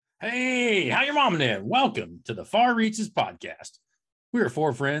Hey, how your mom and dad? Welcome to the Far Reaches podcast. We are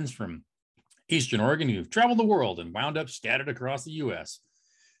four friends from Eastern Oregon who've traveled the world and wound up scattered across the U.S.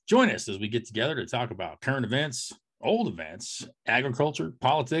 Join us as we get together to talk about current events, old events, agriculture,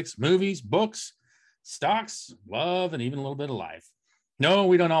 politics, movies, books, stocks, love, and even a little bit of life. No,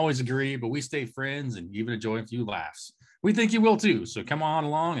 we don't always agree, but we stay friends and even enjoy a few laughs. We think you will too, so come on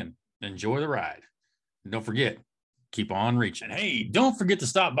along and enjoy the ride. And don't forget, keep on reaching. Hey, don't forget to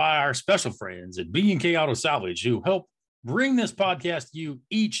stop by our special friends at B&K Auto Salvage who help bring this podcast to you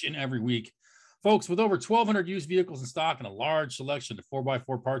each and every week. Folks, with over 1,200 used vehicles in stock and a large selection of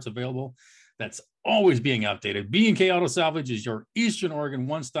 4x4 parts available, that's always being updated. B&K Auto Salvage is your Eastern Oregon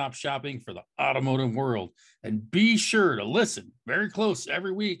one-stop shopping for the automotive world. And be sure to listen very close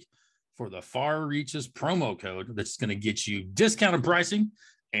every week for the Far Reaches promo code that's going to get you discounted pricing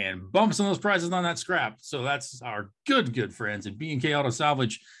and bumps on those prices on that scrap. So that's our good friends at B&K Auto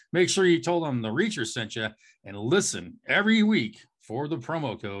Salvage. Make sure you told them the Reacher sent you and listen every week for the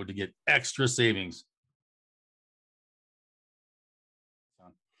promo code to get extra savings.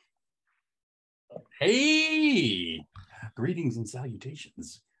 Hey, greetings and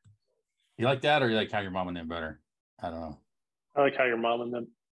salutations. You like that, or you like how your mom and them better? I don't know. I like how your mom and them.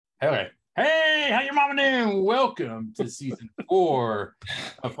 Okay. Hey, how your mom and them? Welcome to season 4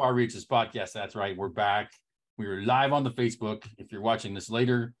 of Far Reaches podcast. That's right, we're back. We were live on the Facebook. If you're watching this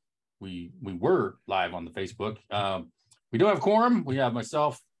later, we were live on the Facebook. We don't have quorum. We have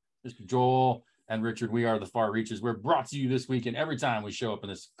myself, Mr. Joel, and Richard. We are the Far Reaches. We're brought to you this week and every time we show up in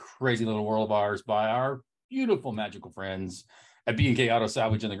this crazy little world of ours by our beautiful, magical friends at B&K Auto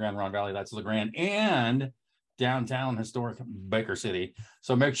Salvage in the Grand Ronde Valley. That's LeGrand and downtown historic Baker City.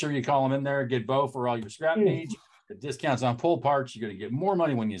 So make sure you call them in there. Get Bo for all your scrap needs. The discounts on pull parts. You're going to get more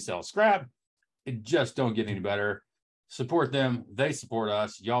money when you sell scrap. It just don't get any better. Support them. They support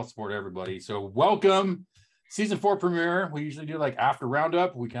us. Y'all support everybody. So welcome. Season 4 premiere. We usually do like after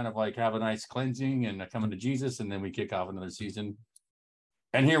roundup. We kind of like have a nice cleansing and coming to Jesus, and then we kick off another season.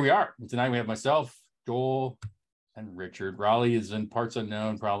 And here we are. Tonight we have myself, Joel, and Richard. Raleigh is in parts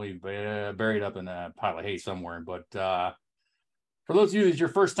unknown, probably buried up in a pile of hay somewhere. But for those of you that's your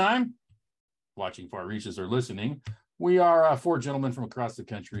first time watching Far Reaches or listening, we are 4 gentlemen from across the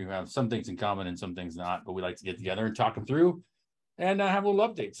country who have some things in common and some things not, but we like to get together and talk them through and have a little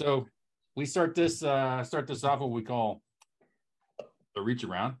update. So we start this off what we call the reach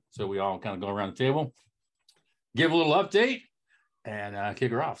around. So we all kind of go around the table, give a little update, and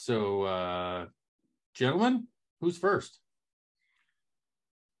kick her off. So gentlemen, who's first?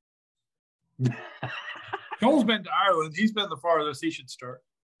 Joel's been to Ireland. He's been the farthest. He should start.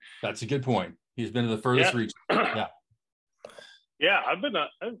 That's a good point. He's been to the furthest reach. Yeah. Yeah, I've been. I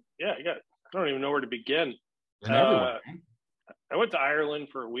don't even know where to begin. I went to Ireland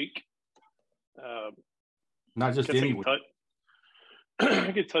for a week. Not just any week.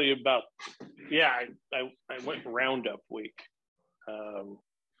 I could tell you about. Yeah, I went Roundup week.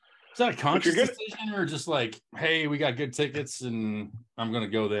 Is that a conscious decision, or just like, hey, we got good tickets and I'm going to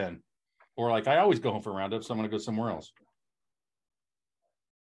go then? Or like, I always go home for Roundup, so I'm going to go somewhere else?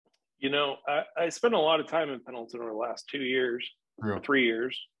 You know, I spent a lot of time in Pendleton over the last 2 years, 3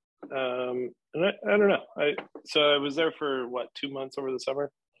 years. And I don't know. So I was there for 2 months over the summer.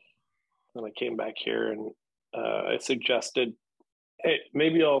 And I came back here and I suggested, hey,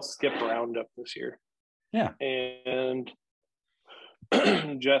 maybe I'll skip Roundup this year. Yeah. And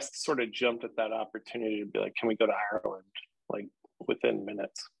just sort of jumped at that opportunity to be like, can we go to Ireland like within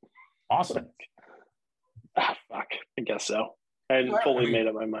minutes? Awesome. Like, fuck, I guess so. I hadn't fully made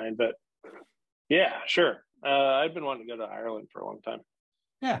up my mind, but yeah, sure. I've been wanting to go to Ireland for a long time.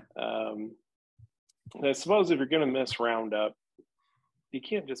 Yeah. I suppose if you're going to miss Roundup, you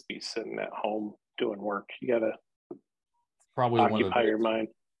can't just be sitting at home doing work. You got to probably occupy your mind.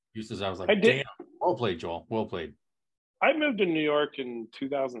 Uses I was like, damn, well played, Joel. Well played. I moved to New York in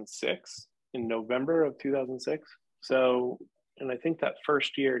 2006, in November of 2006. So, and I think that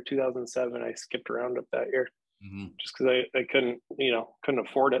first year, 2007, I skipped Roundup that year. Just because I couldn't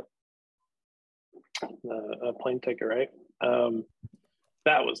afford it, a plane ticket, right?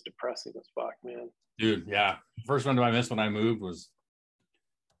 That was depressing as fuck, man. Dude, yeah. First one I missed when I moved was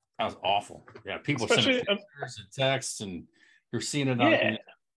awful. Yeah, people sending pictures and texts, and you're seeing it on. Yeah.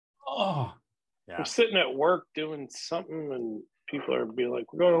 Oh, yeah. We're sitting at work doing something, and people are being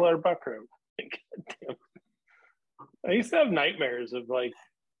like, "We're going to Letterbuck Room." Like, God damn. I used to have nightmares of like,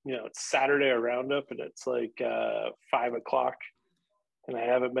 it's Saturday a Roundup and it's like 5 o'clock and I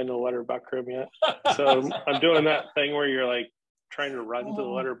haven't been to the Letterbuck Room yet. So I'm doing that thing where you're like trying to run to the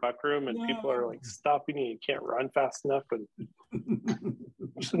Letterbuck Room and people are like stopping you. You can't run fast enough. And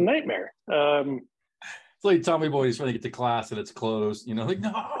It's a nightmare. It's like Tommy Boy is trying to get to class and it's closed. You know, like,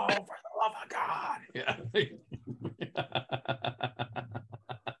 no, for the love of God. Yeah.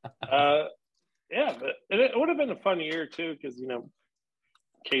 Yeah, but it would have been a fun year too, because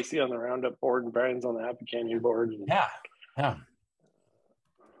Casey on the Roundup board and Brian's on the Happy Canyon board. And yeah. I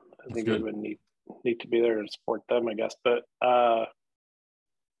think it would neat to be there and support them, I guess. But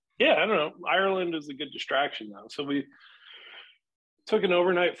yeah, I don't know. Ireland is a good distraction though. So we took an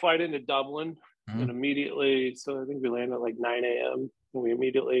overnight flight into Dublin and immediately, so I think we landed at like 9 a.m. and we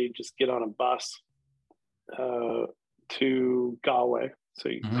immediately just get on a bus to Galway. So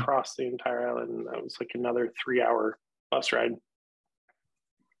you cross the entire island, and that was like another 3-hour bus ride.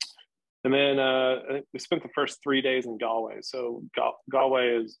 And then I think we spent the first 3 days in Galway. So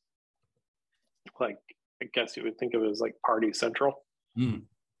Galway is like, I guess you would think of it as like party central.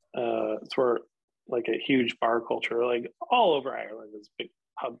 It's where like a huge bar culture, like all over Ireland is big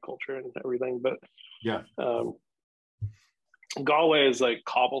pub culture and everything. But yeah, Galway is like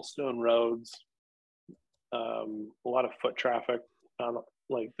cobblestone roads, a lot of foot traffic.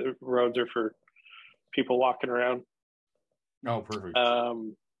 Like the roads are for people walking around. Oh, perfect.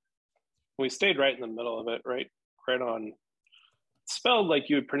 We stayed right in the middle of it, right on, spelled like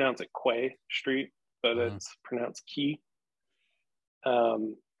you would pronounce it Quay Street, but it's pronounced Key.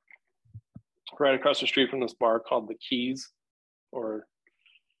 Right across the street from this bar called the Keys, or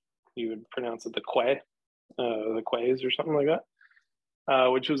you would pronounce it the Quays or something like that,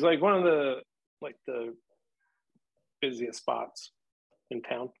 which was like one of the busiest spots in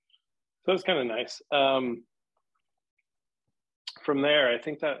town. So it's kind of nice. From there, I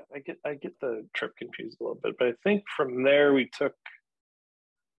think that I get the trip confused a little bit, but I think from there we took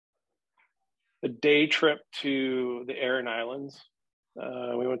a day trip to the Aran Islands.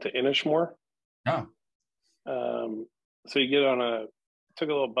 We went to Inishmore. Oh. So you took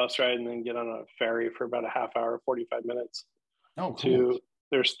a little bus ride and then get on a ferry for about a half hour, 45 minutes. Oh, cool.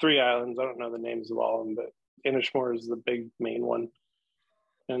 There's 3 islands. I don't know the names of all of them, but Inishmore is the big main one.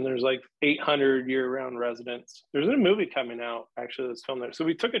 And there's like 800 year-round residents. There's a movie coming out actually that's filmed there. So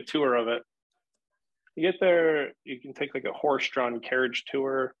we took a tour of it. You get there, you can take like a horse-drawn carriage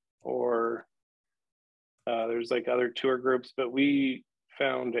tour, or there's like other tour groups. But we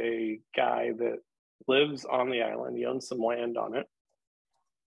found a guy that lives on the island. He owns some land on it.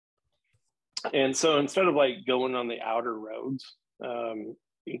 And so instead of like going on the outer roads,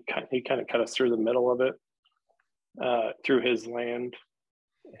 he kind of cut us through the middle of it, through his land.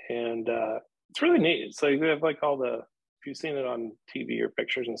 And it's really neat. It's like they have like if you've seen it on TV or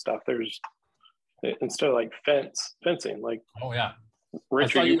pictures and stuff, there's, instead of like fencing, like, oh yeah,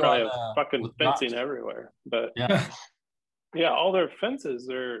 Richard, you probably have fucking fencing everywhere, but yeah, all their fences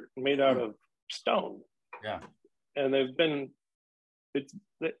are made out of stone. Yeah, and the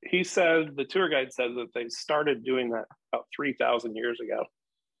tour guide said that they started doing that about 3,000 years ago.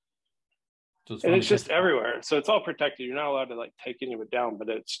 So it's just everywhere. So it's all protected. You're not allowed to like take any of it down, but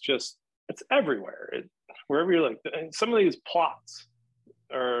it's everywhere. Wherever you're like, and some of these plots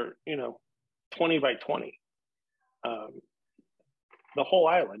are, 20 by 20. The whole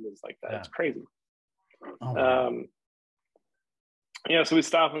island is like that. Yeah. It's crazy. Oh, yeah. So we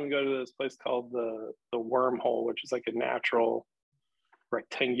stop and we go to this place called the Wormhole, which is like a natural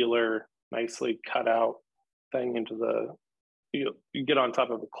rectangular, nicely cut out thing into the, you get on top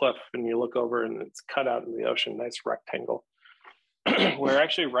of a cliff and you look over and it's cut out in the ocean, nice rectangle. Where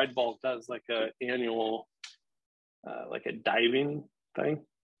actually Red Bull does like a annual, like a diving thing.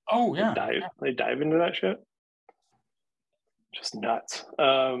 Oh yeah. They dive into that shit. Just nuts.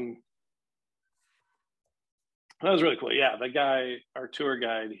 That was really cool. Yeah, the guy, our tour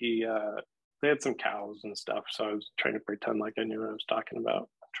guide, they had some cows and stuff, so I was trying to pretend like I knew what I was talking about,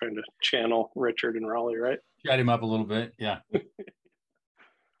 trying to channel Richard and Raleigh, right? Chat him up a little bit, yeah.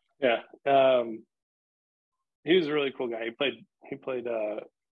 Yeah, he was a really cool guy. He played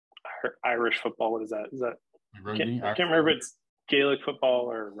Irish football. What is that? Is that rugby? I can't remember if it's Gaelic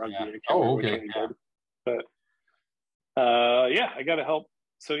football or rugby. Yeah. I can't remember which one he did. But yeah, I got to help.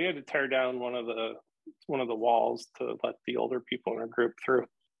 So he had to tear down one of the walls to let the older people in our group through,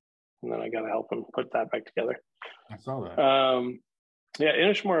 and then I got to help him put that back together. I saw that. Yeah,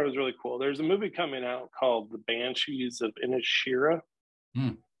 Inishmore was really cool. There's a movie coming out called The Banshees of Inisheera,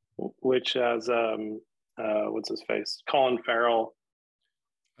 which has what's his face, Colin Farrell.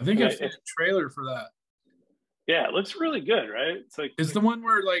 I think I've seen a trailer for that. Yeah, it looks really good, right? It's the one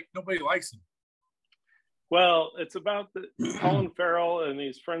where like nobody likes him. Well, it's about Colin Farrell, and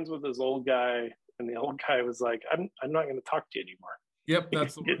he's friends with this old guy, and the old guy was like, "I'm not going to talk to you anymore." Yep,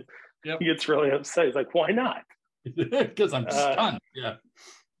 that's the one. Yep. He gets really upset. He's like, "Why not?" Because I'm stunned. Yeah.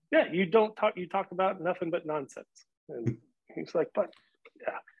 yeah, you talk about nothing but nonsense. And he's like, but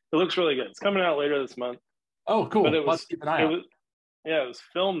yeah, it looks really good. It's coming out later this month. Oh, cool. But Let's keep an eye out. It was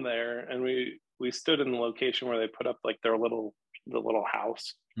filmed there, and we stood in the location where they put up like the little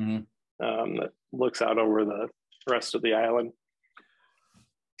house that looks out over the rest of the island.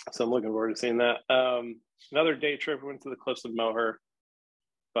 So I'm looking forward to seeing that. Another day trip, we went to the cliffs of Moher,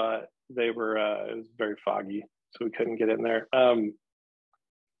 but it was very foggy, so we couldn't get in there.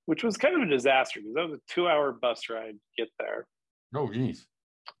 Which was kind of a disaster because that was a 2-hour bus ride to get there. Oh, geez.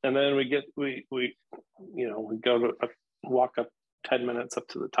 And then we go to walk up 10 minutes up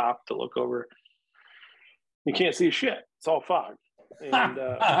to the top to look over. You can't see shit. It's all fog. And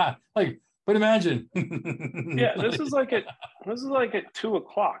but imagine. yeah, this is like at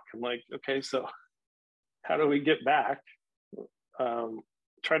 2:00. I'm like, okay, so how do we get back?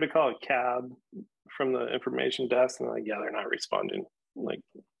 Tried to call a cab from the information desk, and like, yeah, they're not responding. Like,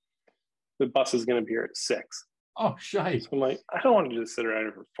 the bus is going to be here at 6. Oh, shite. So I'm like, I don't want to just sit around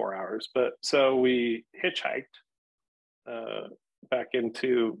here for 4 hours. But so we hitchhiked back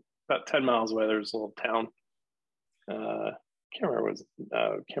into about 10 miles away. There's a little town. Can't remember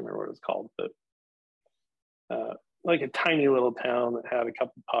what it was called, but like a tiny little town that had a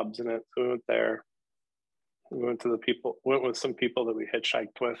couple pubs in it. So we went there. We went with some people that we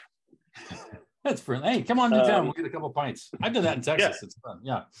hitchhiked with. That's friendly. Hey, come on to town. We'll get a couple pints. I've done that in Texas. Yeah. It's fun.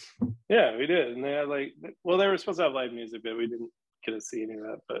 Yeah. Yeah, we did. And they had they were supposed to have live music, but we didn't get to see any of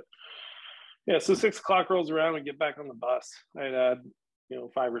that. But yeah, so 6:00 rolls around, we get back on the bus. I'd had,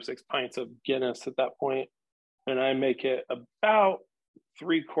 5 or 6 pints of Guinness at that point, and I make it about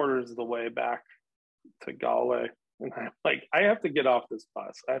 3/4 of the way back to Galway. And I'm like, I have to get off this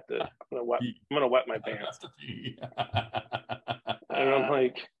bus. I'm gonna wet my pants. And I'm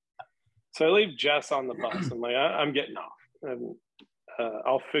like, so I leave Jess on the bus. I'm like, I'm getting off, and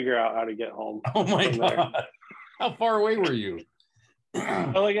I'll figure out how to get home. Oh my God. How far away were you?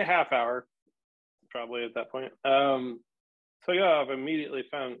 Like a half hour, probably at that point. So I got off, immediately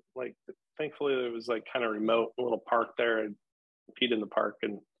found, like, thankfully there was like kind of remote, a little park there. I peed in the park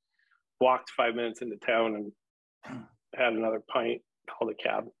and walked 5 minutes into town and had another pint, called a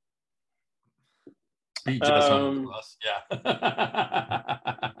cab.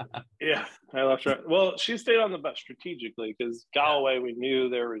 Yeah, I left her. Well, she stayed on the bus strategically because Galway, we knew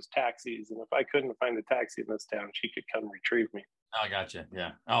there was taxis, and if I couldn't find a taxi in this town, she could come retrieve me. Oh, gotcha.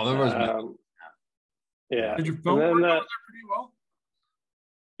 Yeah. Oh, there was. Yeah. Did your phone work over there pretty well?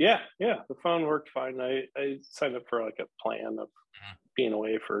 Yeah. The phone worked fine. I signed up for like a plan of being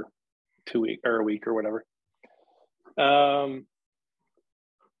away for 2 weeks or a week or whatever.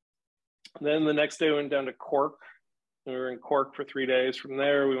 Then the next day we went down to Cork. We were in Cork for 3 days. From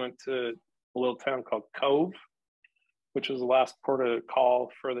there, we went to a little town called Cove, which was the last port of call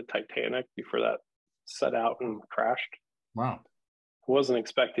for the Titanic before that set out and crashed. Wow. I wasn't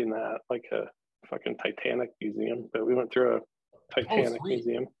expecting that, like a fucking Titanic museum, but we went through a Titanic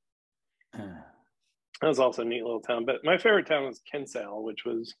museum. That was also a neat little town. But my favorite town was Kinsale, which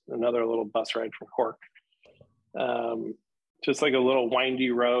was another little bus ride from Cork. Just like a little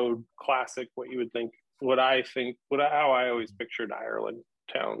windy road, classic, how I always pictured Ireland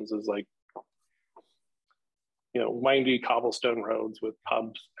towns is like, windy cobblestone roads with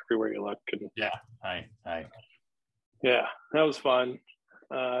pubs everywhere you look. And yeah, hi. Yeah, that was fun.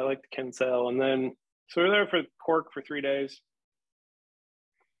 I liked Kinsale. And then, so we were there for Cork for 3 days.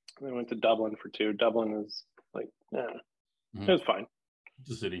 And then went to Dublin for 2. Dublin is like, it was fine. It's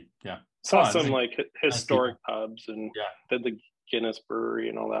a city, yeah. Saw some like historic pubs and did the Guinness brewery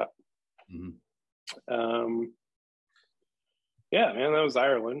and all that. Yeah, man, that was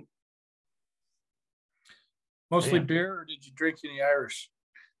Ireland. Mostly beer, or did you drink any Irish?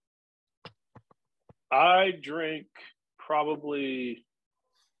 I drank probably,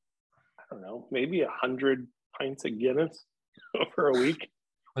 I don't know, maybe 100 pints of Guinness over a week.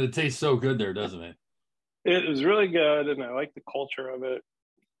 But it tastes so good there, doesn't it? It was really good, and I like the culture of it.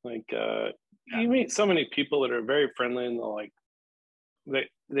 Like, you meet so many people that are very friendly, and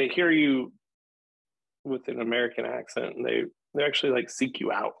they hear you with an American accent, and they actually like seek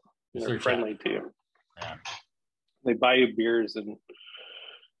you out. And they're friendly to you. Yeah. They buy you beers and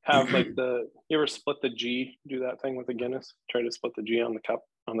have like you ever split the G? Do that thing with the Guinness? Try to split the G on the cup,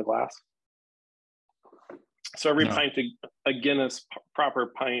 on the glass. So every pint, a Guinness,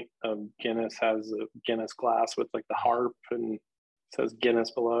 proper pint of Guinness has a Guinness glass with like the harp and it says Guinness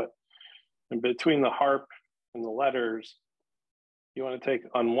below it. And between the harp and the letters, you want to take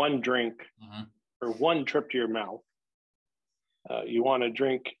on one drink or one trip to your mouth. You want to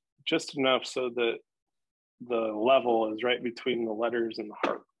drink just enough so that the level is right between the letters and the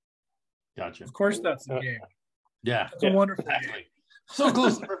harp. Gotcha. Of course, that's the game. Yeah. That's a wonderful Exactly. So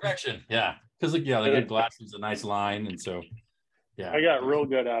close to perfection. Yeah. Because, like, yeah, they get glasses, a nice line. And so, yeah. I got real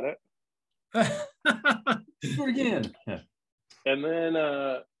good at it. Do it again. Yeah. And then,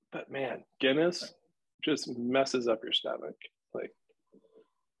 but man, Guinness just messes up your stomach. Like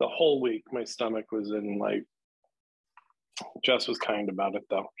the whole week, my stomach was in like, Jess was kind about it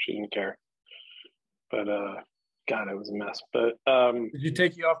though. She didn't care. But God, it was a mess. But Did you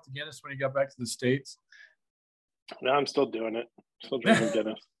take you off the Guinness when you got back to the States? no, I'm still doing it. Still drinking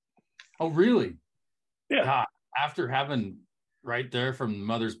Guinness. Oh, really? Yeah. God, after having right there from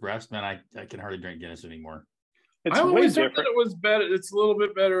mother's breast, man, I can hardly drink Guinness anymore. It's I way always heard different. that it was better. It's a little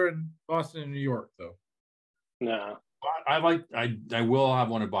bit better in Boston and New York, though. No. I will have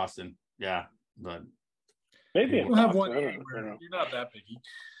one in Boston. Yeah. But Maybe We'll have one I don't anywhere. know. You're not that picky.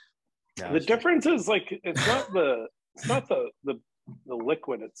 yeah, The difference is like it's not the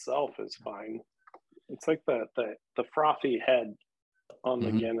liquid itself is fine. It's like the frothy head on the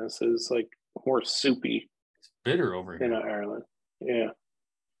Mhm. Guinness is like more soupy it's bitter over here. in Ireland. Yeah.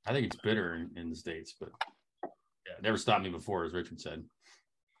 I think it's bitter in the States, but yeah, it never stopped me before, as Richard said.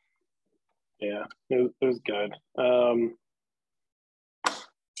 Yeah. It was good.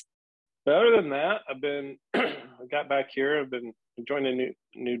 But other than that, I got back here. I've been joined a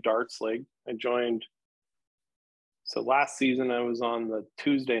new darts league. So last season I was on the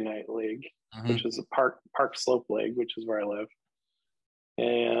Tuesday night league, which is a Park Slope League, which is where I live.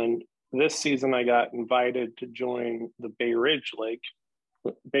 And this season I got invited to join the Bay Ridge League.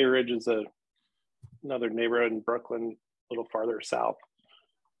 Bay Ridge is another neighborhood in Brooklyn, a little farther south.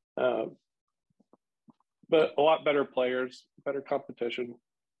 But a lot better players, better competition,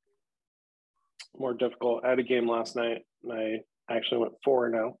 more difficult. I had a game last night and I actually went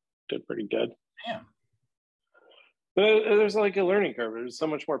 4-0, did pretty good. Damn. But there's like a learning curve. There's so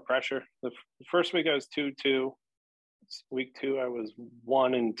much more pressure. The first week I was 2-2. Week 2 I was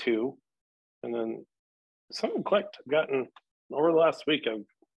 1-2, and then something clicked. I've gotten over the last week. I've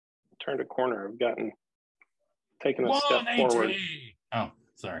turned a corner. I've taken a step forward. Oh,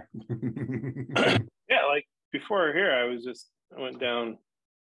 sorry. Yeah, like before here, I went down,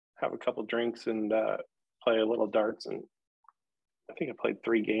 have a couple drinks, and play a little darts. And I think I played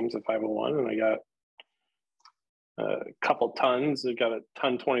 3 games of 501, and I got a couple tons. I got a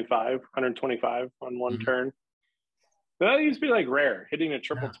ton 125 on one turn. But that used to be like rare. Hitting a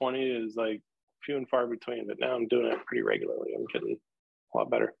triple 20 is like few and far between. But now I'm doing it pretty regularly. I'm getting a lot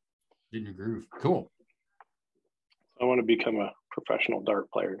better. In your groove. Cool. I want to become a professional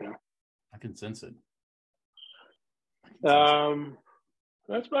dart player now. I can sense it.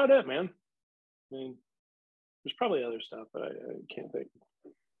 That's about it, man. I mean, there's probably other stuff, but I can't think.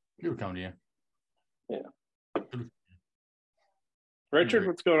 It'll come to you. Yeah. Richard,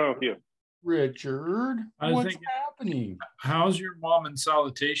 what's going on with you? Richard, what's happening? How's your mom and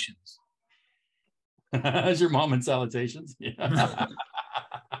salutations? How's your mom and salutations? Yeah.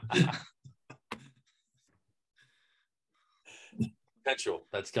 Potential.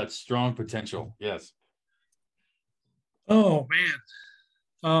 That's got strong potential. Yes. Oh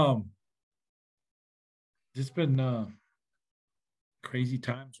man. It's been crazy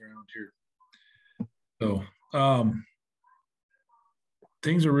times around here. So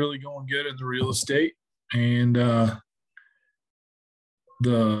things are really going good in the real estate, and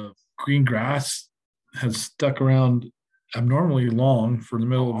the green grass has stuck around abnormally long for the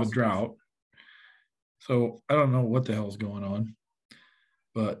middle of a drought. So I don't know what the hell is going on,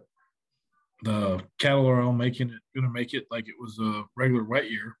 but the cattle are all going to make it like it was a regular wet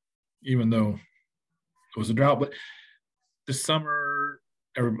year, even though it was a drought. But this summer,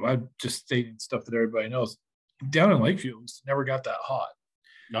 I'm just stating stuff that everybody knows. Down in Lakeview, it's never got that hot.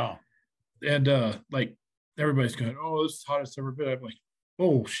 No. And like everybody's going, oh, this is the hottest ever been. I'm like,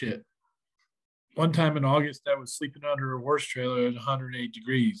 oh shit. One time in August, I was sleeping under a horse trailer at 108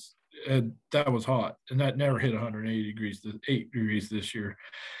 degrees. And that was hot. And that never hit 180 degrees, 8 degrees this year.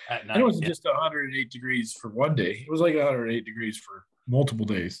 At night, and it wasn't just 108 degrees for one day. It was like 108 degrees for multiple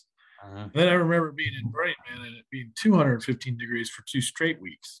days. And then I remember being in Burning Man and it being 215 degrees for 2 straight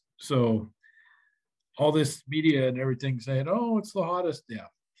weeks. So all this media and everything saying, oh, it's the hottest. Yeah,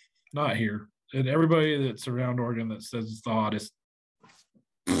 not here. And everybody that's around Oregon that says it's the hottest,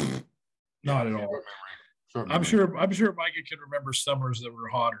 not at all. I'm sure Micah can remember summers that were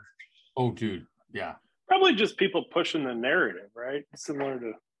hotter. Oh, dude. Yeah. Probably just people pushing the narrative, right? Similar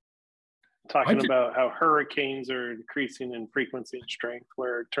to talking about how hurricanes are increasing in frequency and strength,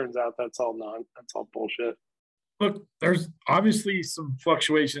 where it turns out that's all bullshit. Look, there's obviously some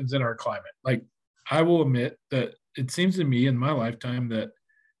fluctuations in our climate. Like, I will admit that it seems to me in my lifetime that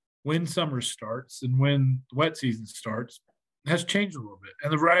when summer starts and when wet season starts has changed a little bit.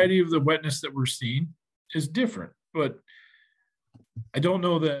 And the variety of the wetness that we're seeing is different. But I don't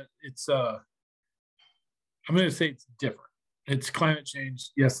know that it's I'm going to say it's different. It's climate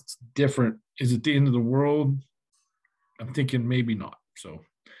change. Yes, it's different. Is it the end of the world? I'm thinking maybe not. So,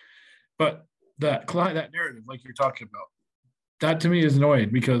 but that narrative, like you're talking about, that to me is annoying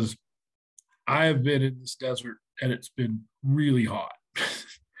because I have been in this desert and it's been really hot.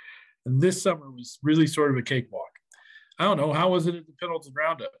 And this summer was really sort of a cakewalk. I don't know, how was it at the Pendleton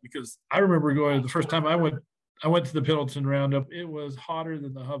Roundup? Because I remember going the first time I went to the Pendleton Roundup, it was hotter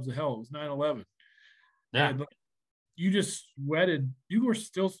than the hubs of hell. It was 9/11. Yeah. And you just sweated. You were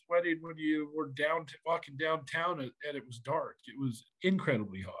still sweating when you were walking downtown and it was dark. It was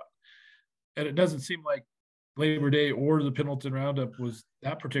incredibly hot. And it doesn't seem like Labor Day or the Pendleton Roundup was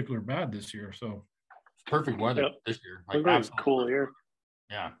that particular bad this year. So it's perfect weather this year. Like, it was cool here.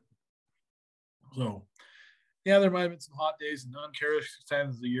 Yeah. So, yeah, there might have been some hot days and non-characteristic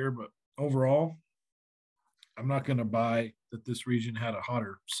times of the year, but overall, I'm not going to buy that this region had a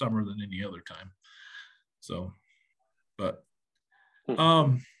hotter summer than any other time. So, but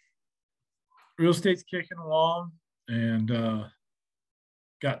real estate's kicking along and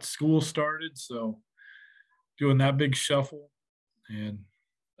got school started. So, doing that big shuffle. And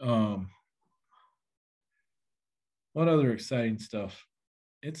what other exciting stuff?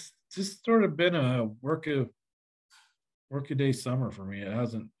 It's just sort of been a work-a-day summer for me.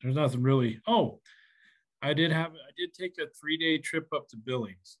 There's nothing really. Oh, I did take a 3-day trip up to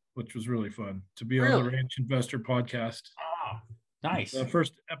Billings, which was really fun to be on the Ranch Investor podcast. Oh, nice. The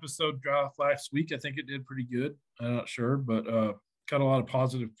first episode dropped last week. I think it did pretty good. I'm not sure, but got a lot of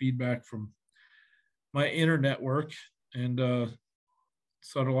positive feedback from my inner network, and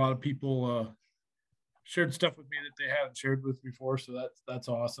saw a lot of people shared stuff with me that they hadn't shared with before. So that's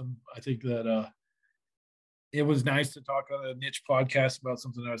awesome. I think that it was nice to talk on a niche podcast about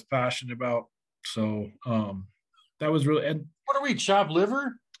something I was passionate about. So that was really. And what are we, chopped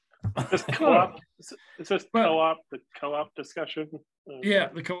liver? This co-op. It's just the co-op discussion. Yeah,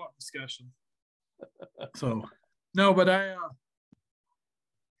 the co-op discussion. So no, but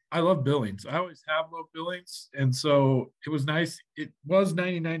I love Billings. I always have loved Billings. And so it was nice. It was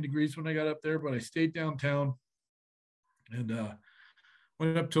 99 degrees when I got up there, but I stayed downtown and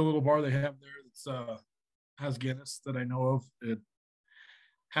went up to a little bar they have there that's has Guinness that I know of. It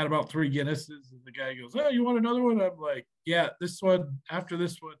had about 3 Guinnesses, and the guy goes, "Oh, you want another one?" I'm like, "Yeah, this one, after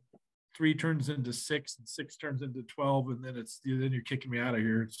this one, 3 turns into 6 and 6 turns into 12, and then you're kicking me out of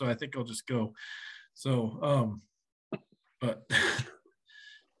here. So I think I'll just go." So but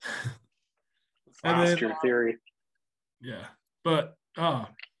that's your theory. Yeah. But I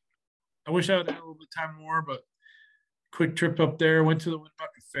wish I would have had a little bit of time more, but quick trip up there. Went to the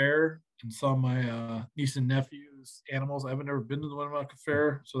Winnemucca Fair and saw my niece and nephew's animals. I've never been to the Winnemucca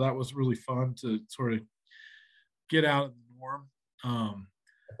Fair, so that was really fun to sort of get out of the norm.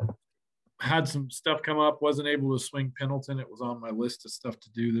 Had some stuff come up, wasn't able to swing Pendleton. It was on my list of stuff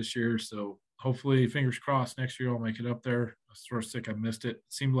to do this year, so hopefully, fingers crossed, next year I'll make it up there. I was sort of sick I missed it. It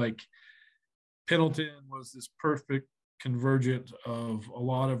seemed like Pendleton was this perfect convergent of a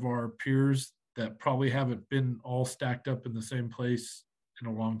lot of our peers that probably haven't been all stacked up in the same place in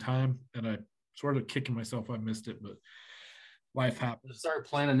a long time. And I sort of kicking myself I missed it, but life happens. Start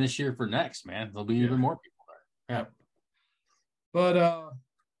planning this year for next, man. There'll be even more people there. Yeah. But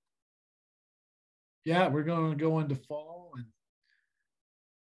yeah, we're going to go into fall, and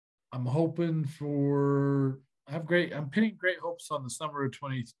I'm hoping I'm pinning great hopes on the summer of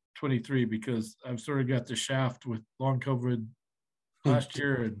 2023 because I've sort of got the shaft with long COVID last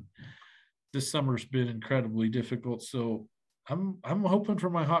year, and this summer's been incredibly difficult. So I'm hoping for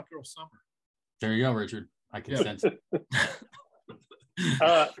my hot girl summer. There you go, Richard. I can sense it.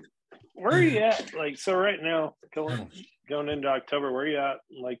 Where are you at? Like, so right now, going into October, where are you at?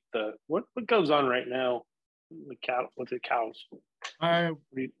 Like what goes on right now? The cattle with the cows. I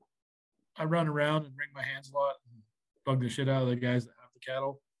run around and wring my hands a lot and bug the shit out of the guys that have the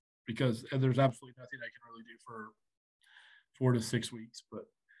cattle because there's absolutely nothing I can really do for 4 to 6 weeks. But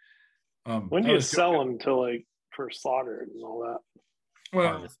when do you sell them for slaughter and all that?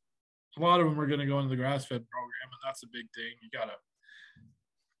 Well, a lot of them are going to go into the grass-fed program, and that's a big thing.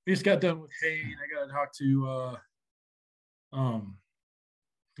 We just got done with hay, and I got to talk to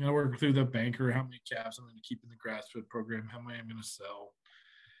work through the banker, how many calves I'm going to keep in the grass-fed program, how many I'm going to sell.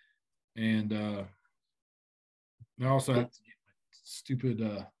 And I also have to get my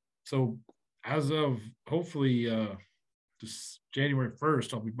stupid so as of hopefully this January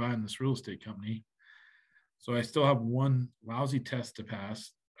 1st, I'll be buying this real estate company. So I still have one lousy test to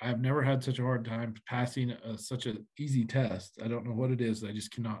pass. I've never had such a hard time passing such an easy test. I don't know what it is. I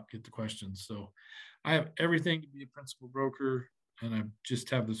just cannot get the questions. So I have everything to be a principal broker, and I just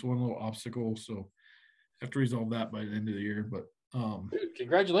have this one little obstacle. So I have to resolve that by the end of the year. But dude,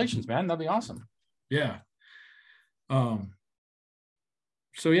 congratulations, man. That'd be awesome. Yeah.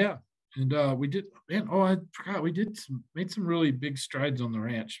 So yeah, and we did. Man, oh, I forgot. We made some really big strides on the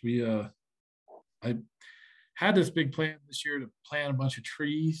ranch. I had this big plan this year to plant a bunch of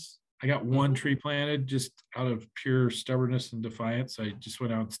trees. I got one tree planted just out of pure stubbornness and defiance. I just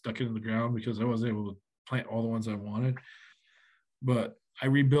went out and stuck it in the ground because I wasn't able to plant all the ones I wanted. But I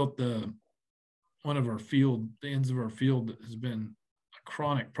rebuilt the ends of our field that has been a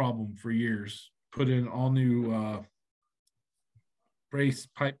chronic problem for years. Put in all new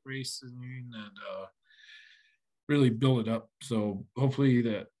pipe bracing, and really build it up. So hopefully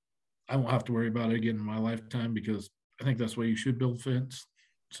that I won't have to worry about it again in my lifetime, because I think that's why you should build fence.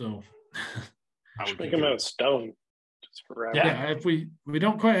 So I should make them out of stone just forever. Yeah, if we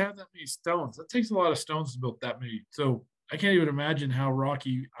don't quite have that many stones. That takes a lot of stones to build that many. So I can't even imagine how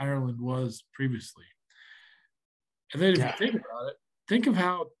rocky Ireland was previously. And then if you think about it, think of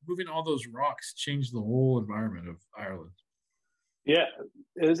how moving all those rocks changed the whole environment of Ireland. Yeah,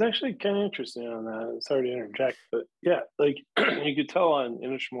 it was actually kind of interesting on that. Sorry to interject, but yeah, like you could tell on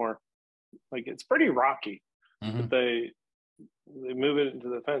Inishmore, like it's pretty rocky, but they move it into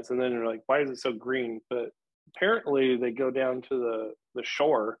the fence, and then you're like, why is it so green? But apparently they go down to the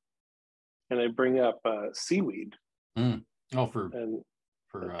shore and they bring up seaweed. To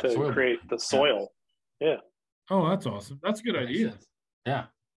create the soil. Yeah. Oh, that's awesome. That's a good idea. Yeah.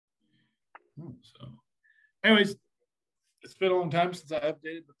 So, anyways, it's been a long time since I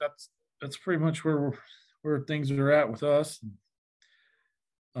updated, but that's pretty much where things are at with us.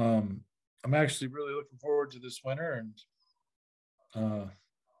 And, I'm actually really looking forward to this winter, and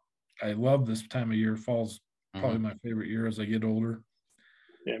I love this time of year. Fall's probably my favorite year as I get older.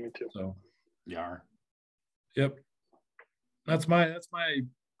 Yeah, me too. So, yeah. Yep. That's my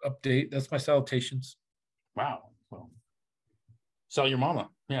update. That's my salutations. Wow. Well, sell your mama.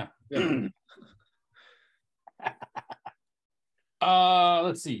 Yeah.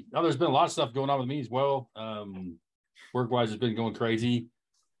 Let's see. Now, there's been a lot of stuff going on with me as well. Work-wise, has been going crazy.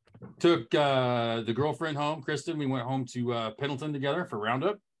 Took the girlfriend home, Kristen. We went home to Pendleton together for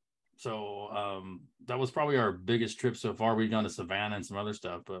Roundup. So that was probably our biggest trip so far. We've gone to Savannah and some other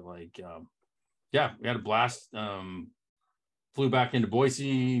stuff, but we had a blast. Flew back into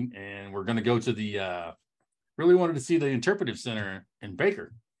Boise, and we're going to go to the really wanted to see the interpretive center in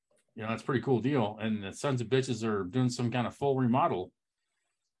Baker. That's a pretty cool deal. And the Sons of Bitches are doing some kind of full remodel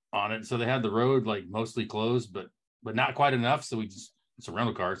on it. So they had the road mostly closed, but not quite enough. So it's a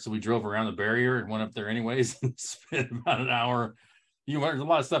rental car. So we drove around the barrier and went up there anyways and spent about an hour. There's a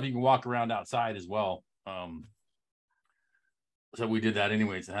lot of stuff you can walk around outside as well. So we did that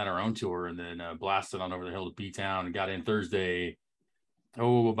anyways and had our own tour, and then blasted on over the hill to B-Town and got in Thursday,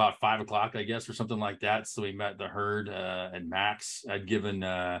 about 5 o'clock, I guess, or something like that. So we met the herd and Max. I'd given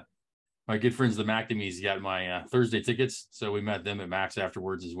my good friends, the McNamees, got my Thursday tickets. So we met them at Max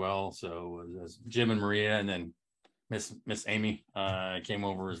afterwards as well. So it was Jim and Maria, and then Miss Amy came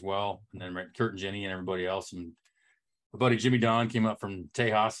over as well. And then Kurt and Jenny and everybody else. And my buddy Jimmy Don came up from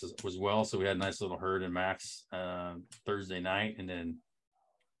Tejas as well. So we had a nice little herd and Max Thursday night. And then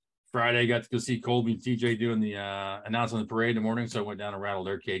Friday, got to go see Colby and TJ doing the announcement of the parade in the morning. So I went down and rattled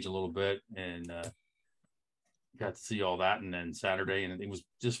their cage a little bit and got to see all that. And then Saturday, and it was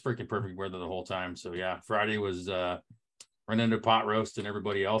just freaking perfect weather the whole time. So yeah, Friday was running into pot roast and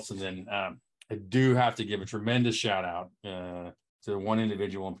everybody else. And then I do have to give a tremendous shout out to one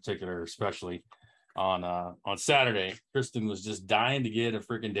individual in particular, especially on Saturday. Kristen was just dying to get a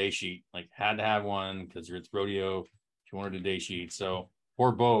freaking day sheet, had to have one because it's rodeo. She wanted a day sheet. So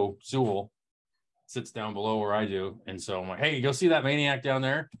poor Bo Sewell sits down below where I do. And so I'm like, hey, go see that maniac down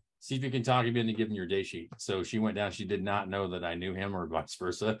there. See if you can talk him into giving your day sheet. So she went down. She did not know that I knew him or vice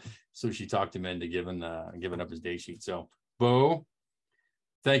versa. So she talked him into giving up his day sheet. So Bo,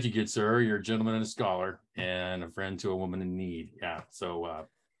 thank you, good sir. You're a gentleman and a scholar and a friend to a woman in need. Yeah. So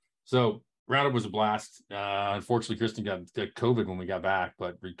Roundup was a blast. Unfortunately, Kristen got COVID when we got back,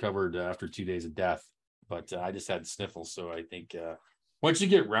 but recovered after 2 days of death. But I just had sniffles. So I think once you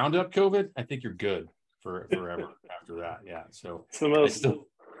get Roundup COVID, I think you're good for forever after that. Yeah. So it's the most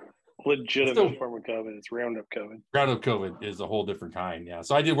legitimate form of COVID. It's Roundup COVID. Roundup COVID is a whole different kind. Yeah.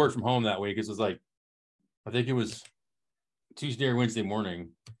 So I did work from home that way because it was I think it was Tuesday or Wednesday morning.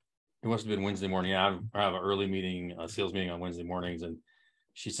 It must have been Wednesday morning. Yeah, I have an early meeting, a sales meeting on Wednesday mornings, and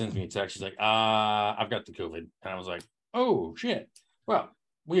she sends me a text. She's like, I've got the COVID. And I was like, oh, shit. Well,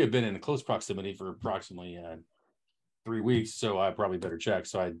 we had been in close proximity for approximately 3 weeks, so I probably better check.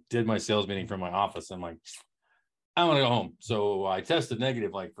 So I did my sales meeting from my office. I'm like, I want to go home. So I tested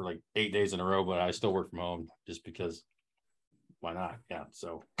negative like for like 8 days in a row, but I still work from home just because why not? Yeah.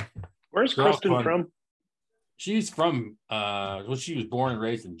 So where's Kristen from? She's from well, she was born and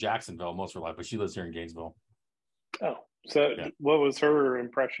raised in Jacksonville most of her life, but she lives here in Gainesville. Oh, so yeah. What was her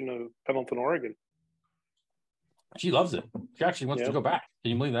impression of Pendleton, Oregon? She loves it. She actually wants to go back.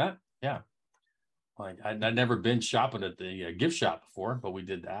 Can you believe that? Yeah. Like I'd never been shopping at the gift shop before, but we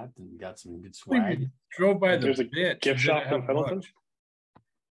did that and got some good swag. We drove by There's a gift shop in Pendleton. Much.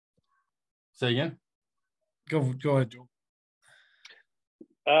 Say again. Go ahead, Joel.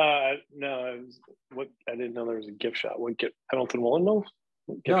 No, I didn't know there was a gift shop. What Pendleton Woolen Mills?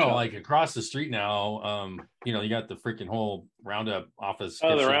 No, like across the street now. You got the freaking whole Roundup office.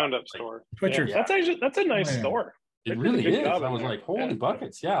 Oh, the Roundup store. Twitchers. Yeah. That's a nice store. It really is. I was like, holy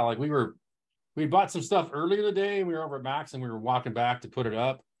buckets. Yeah, like we bought some stuff earlier today. We were over at Max and we were walking back to put it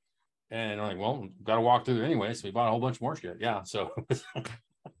up. And I'm like, well, got to walk through there anyway. So we bought a whole bunch more shit. Yeah. So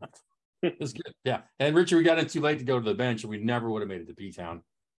it's good. Yeah. And Richard, we got in too late to go to the bench and we never would have made it to P-Town.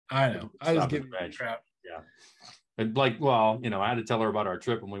 I know. I was giving you a trap. Yeah. And like, well, I had to tell her about our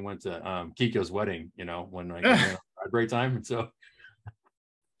trip when we went to Kiko's wedding, when like break time. And so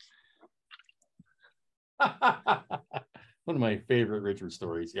one of my favorite Richard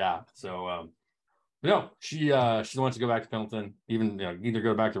stories. Yeah. So no, she wants to go back to Pendleton, even either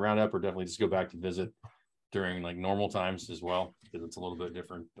go back to Roundup or definitely just go back to visit during like normal times as well, because it's a little bit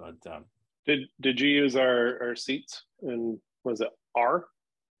different. But did you use our seats? And was it R?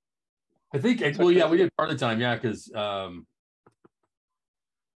 I think we did part of the time, yeah, because I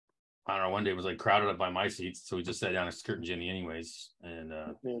don't know, one day it was like crowded up by my seats, so we just sat down at Kurt and Jenny anyways, and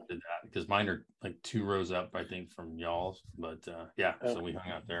did that because mine are like 2 rows up, I think, from y'all's. But so we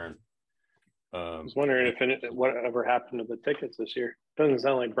hung out there. And I was wondering if whatever happened to the tickets this year. Doesn't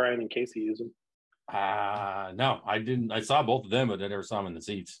sound like Brian and Casey use them. No, I didn't. I saw both of them, but I never saw them in the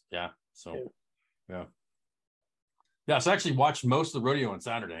seats. Yeah, so yeah. Yeah, so I actually watched most of the rodeo on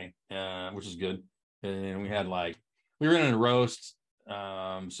Saturday, which is good. And we had we were in a roast,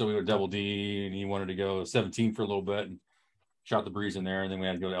 so we were Double D, and he wanted to go 17 for a little bit and shot the breeze in there, and then we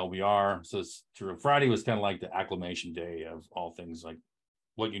had to go to LBR. So it's true. Friday was kind of like the acclimation day of all things, like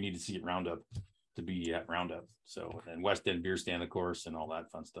what you need to see at Roundup to be at Roundup. So, and West End Beer Stand, of course, and all that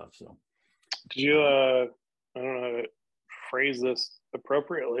fun stuff. So, did you? I don't know how to phrase this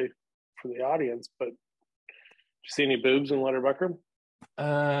appropriately for the audience, but. Did you see any boobs in Letter Buckroom?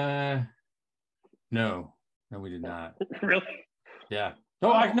 No, we did not. Really? Yeah.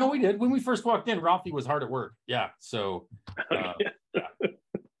 No, we did. When we first walked in, Ralphie was hard at work. Yeah. So, yeah,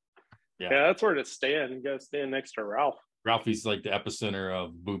 that's where to stand. You got to stand next to Ralph. Ralphie's like the epicenter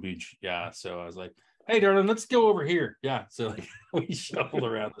of boobage. Yeah. So I was like, hey, darling, let's go over here. Yeah. So we shuffled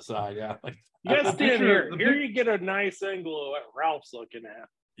around the side. Yeah. You got to stand here. Here you get a nice angle of what Ralph's looking at.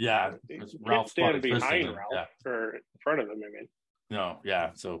 Yeah, Ralph stand behind Ralph or in front of him. I mean, no,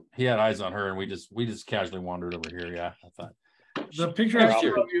 yeah. So he had eyes on her, and we just casually wandered over here. Yeah, I thought the picture I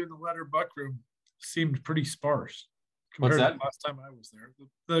showed you in the Letter Buckroom seemed pretty sparse compared to the last time I was there.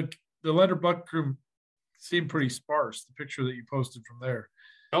 The Letter Buckroom seemed pretty sparse. The picture that you posted from there.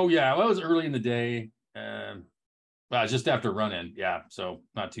 Oh yeah, well, it was early in the day, well, just after run in. Yeah, so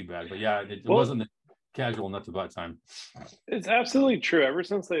not too bad, but yeah, it wasn't casual enough to butt time. It's absolutely true. Ever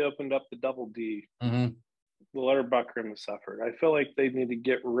since they opened up the Double D, the Letter Buckroom has suffered. I feel like they need to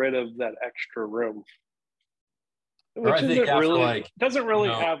get rid of that extra room, which doesn't really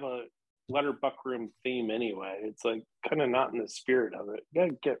have a Letter Buckroom theme anyway. It's like kind of not in the spirit of it. You got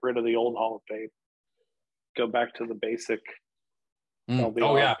to get rid of the old Hall of Fame. Go back to the basic.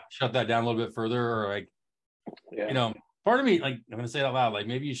 Oh yeah, shut that down a little bit further, or part of me, like, I'm going to say it out loud, like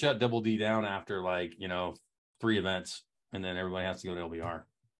maybe you shut Double D down after 3 events and then everybody has to go to LBR.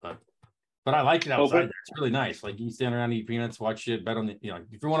 But I like it outside there. It's really nice. Like you can stand around, eat peanuts, watch shit, bet on the,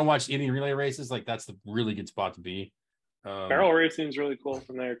 if you want to watch Indian relay races, like that's the really good spot to be. Barrel racing is really cool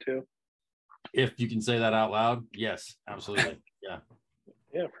from there too. If you can say that out loud. Yes, absolutely. Yeah.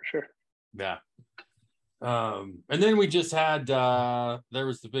 Yeah, for sure. Yeah. And then we just had, there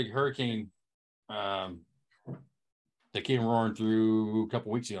was the big hurricane, that came roaring through a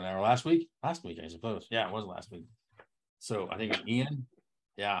couple weeks ago now, or last week, I suppose. Yeah, it was last week. So I think Ian.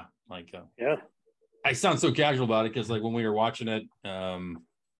 Yeah. I sound so casual about it because like when we were watching it,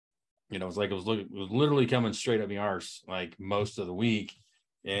 it was like it was literally coming straight up my arse like most of the week.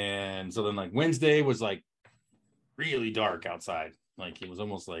 And so then like Wednesday was like really dark outside. Like it was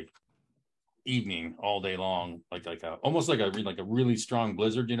almost like evening all day long, almost like a really strong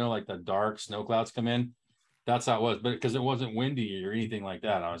blizzard, like the dark snow clouds come in. That's how it was, but because it wasn't windy or anything like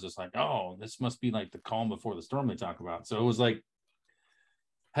that, I was just like, oh, this must be like the calm before the storm they talk about. So it was like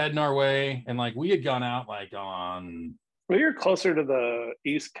heading our way, and like we had gone out like on. Well, you're closer to the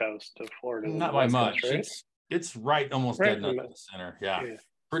east coast of Florida than Not the by west much. coast, right? It's right, almost Right dead in in the the center. Yeah, Yeah.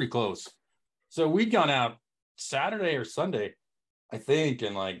 pretty close. So we'd gone out Saturday or Sunday, I think,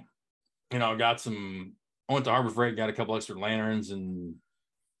 and like, got some. I went to Harbor Freight, got a couple extra lanterns, and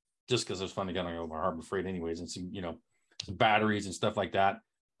just because it was fun to get on over Harbor Freight, anyways, and some batteries and stuff like that.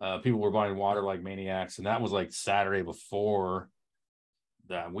 People were buying water like maniacs, and that was like Saturday before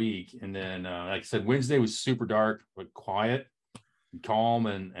that week. And then, like I said, Wednesday was super dark but quiet and calm,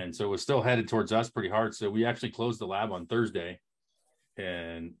 and so it was still headed towards us pretty hard. So we actually closed the lab on Thursday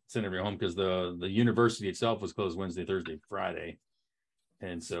and sent everyone home because the university itself was closed Wednesday, Thursday, Friday,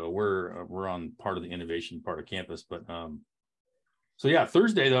 and so we're on part of the innovation part of campus. But so yeah,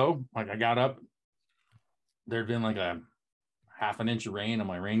 Thursday though, like I got up, there'd been like a half an inch of rain on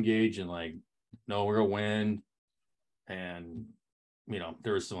my rain gauge and like no real wind, and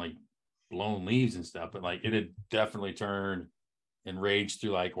there was some like blown leaves and stuff, but like it had definitely turned and raged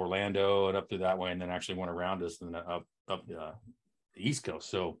through like Orlando and up through that way, and then actually went around us and then up the East Coast.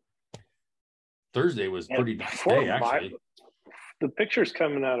 So Thursday was pretty nice day, actually. The pictures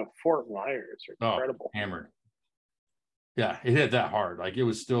coming out of Fort Myers are incredible. Hammered. Yeah, it hit that hard. Like it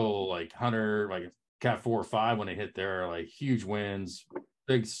was still like Hunter, like Cat 4 or 5 when it hit there, like huge winds,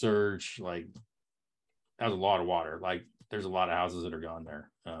 big surge. Like that was a lot of water. Like there's a lot of houses that are gone there,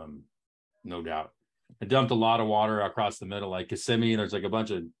 no doubt. It dumped a lot of water across the middle, like Kissimmee. There's like a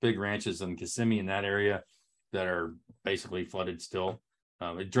bunch of big ranches in Kissimmee in that area that are basically flooded still.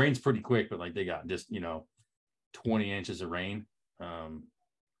 It drains pretty quick, but like they got just 20 inches of rain.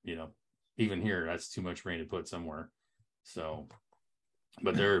 Even here, that's too much rain to put somewhere. So,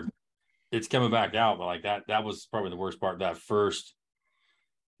 but it's coming back out. But like that was probably the worst part. That first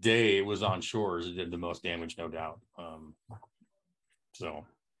day it was on shores, it did the most damage, no doubt.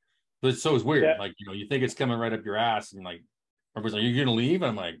 But so it's weird. Yeah. Like, you think it's coming right up your ass, and like everybody's like, "You're gonna leave?"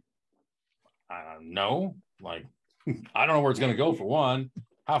 And I'm like, no, like I don't know where it's gonna go for one.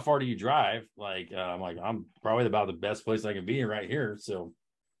 How far do you drive? Like, I'm probably about the best place I can be right here. So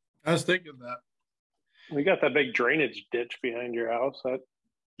I was thinking that. We got that big drainage ditch behind your house.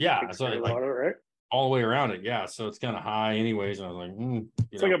 It's like water, right? All the way around it. Yeah. So it's kind of high anyways. And I was like,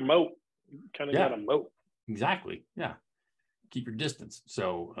 it's like a moat. Kind of got a moat. Exactly. Yeah. Keep your distance.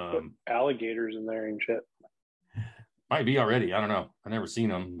 So alligators in there and shit. Might be already. I don't know. I've never seen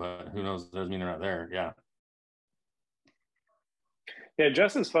them, but who knows? Doesn't mean they're not there. Yeah. Yeah.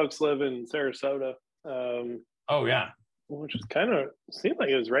 Justin's folks live in Sarasota. Oh yeah. Which is kind of seemed like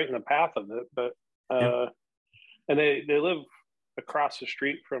it was right in the path of it, but and they live across the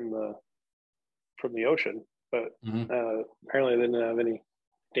street from the ocean, but apparently they didn't have any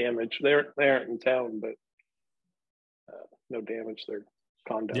damage. They aren't in town, but no damage. They're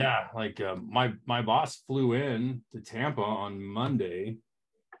calmed down. Yeah, like my boss flew in to Tampa on Monday,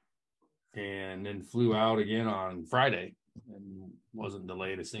 and then flew out again on Friday, and wasn't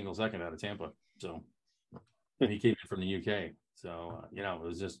delayed a single second out of Tampa. So. And he came in from the UK. So, it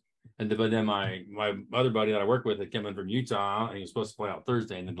was just, but then my other buddy that I work with had come in from Utah, and he was supposed to fly out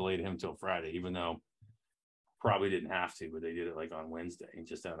Thursday, and then delayed him till Friday, even though probably didn't have to, but they did it like on Wednesday,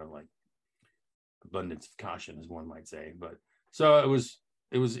 just out of like abundance of caution, as one might say. But so it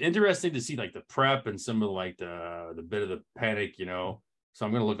was interesting to see like the prep and some of like the bit of the panic, So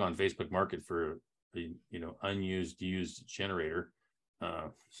I'm going to look on Facebook Market for the, used generator.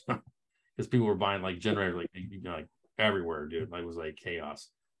 Because people were buying like generator like everywhere, dude. It was like chaos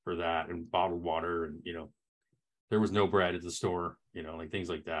for that, and bottled water, and there was no bread at the store, like things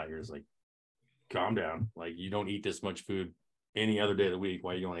like that. You're just like, calm down. Like you don't eat this much food any other day of the week.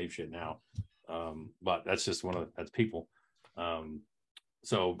 Why are you going ape shit now? But that's just that's people.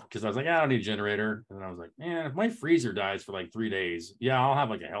 So because I was like, I don't need a generator, and then I was like, man, if my freezer dies for like 3 days, I'll have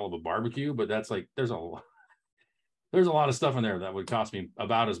like a hell of a barbecue. But that's like there's a lot of stuff in there that would cost me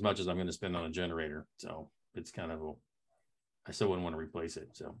about as much as I'm going to spend on a generator. So it's kind of, I still wouldn't want to replace it.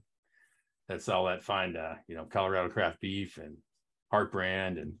 So that's all that fine, Colorado craft beef and Heart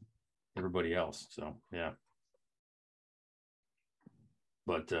Brand and everybody else. So, yeah.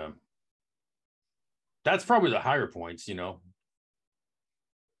 But that's probably the higher points,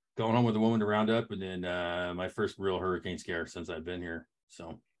 going home with a woman to round up, and then my first real hurricane scare since I've been here.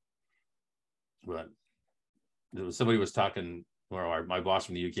 So, but somebody was talking, or my boss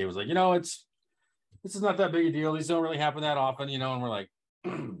from the UK was like, this is not that big a deal. These don't really happen that often, and we're like,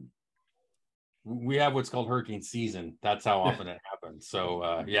 we have what's called hurricane season. That's how often it happens.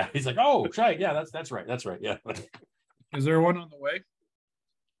 So yeah, he's like, oh, right, yeah, that's right, yeah. Is there one on the way?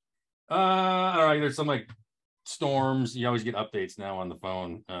 All right, there's some like storms. You always get updates now on the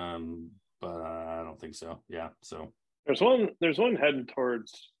phone, but I don't think so. Yeah, so there's one heading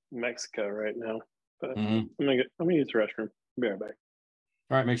towards Mexico right now. But I'm gonna use the restroom. Be right back.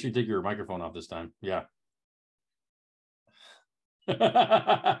 All right, make sure you take your microphone off this time. Yeah.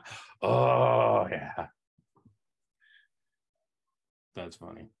 Oh yeah, that's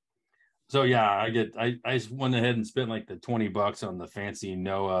funny. So yeah, I just went ahead and spent like the $20 on the fancy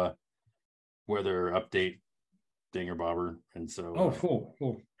NOAA weather update dinger bobber, and so cool.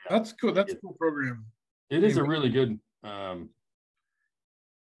 That's cool. That's a cool program. It is a really good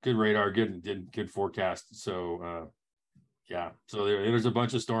good radar, good forecast. So yeah, so there's a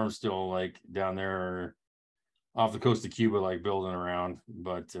bunch of storms still like down there off the coast of Cuba, like building around,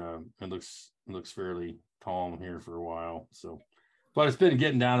 but it looks fairly calm here for a while. So, but it's been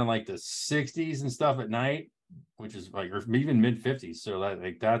getting down in like the 60s and stuff at night, which is like, or even mid 50s. So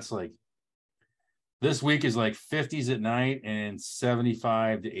that's like this week is like 50s at night and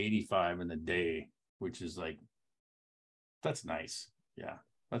 75 to 85 in the day, which is like, that's nice. Yeah,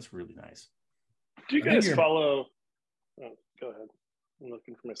 that's really nice. Do you guys follow? Oh, go ahead. I'm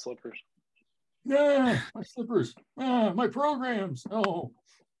looking for my slippers. Yeah, my slippers. My programs. Oh.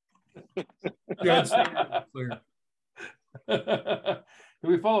 Yeah, Do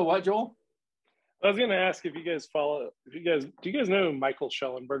we follow what, Joel? I was going to ask if you guys do you guys know who Michael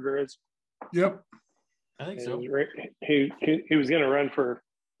Schellenberger is? Yep. I think so. He was going to run for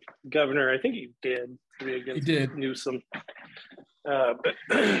governor. I think he did. He did. Newsom. But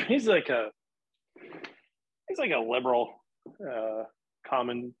he's like a liberal,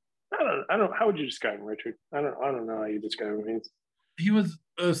 common. I don't. How would you describe him, Richard? I don't know how you describe him. He was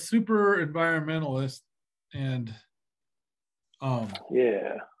a super environmentalist, and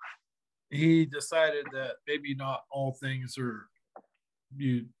yeah, he decided that maybe not all things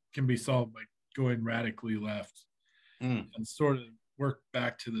can be solved by going radically left, and sort of work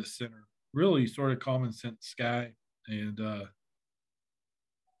back to the center. Really, sort of common sense guy, and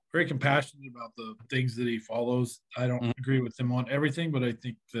very compassionate about the things that he follows. I don't agree with him on everything, but I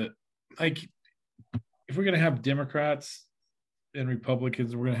think that if we're going to have Democrats and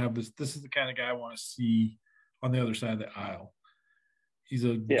Republicans, we're going to have this is the kind of guy I want to see on the other side of the aisle. He's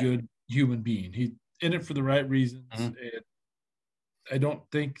a good human being. He's in it for the right reasons. And I don't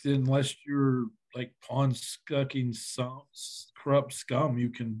think that unless you're like pawn scucking some corrupt scum, you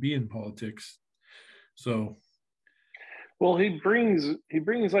can be in politics. So, well, he brings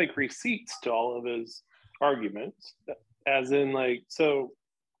like receipts to all of his arguments, as in like, so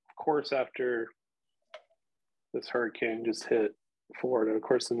of course after this hurricane just hit Florida, of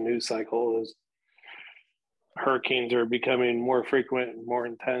course the news cycle is hurricanes are becoming more frequent and more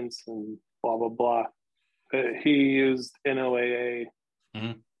intense and blah blah blah. But he used NOAA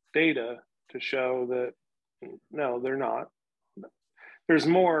data to show that no, they're not. There's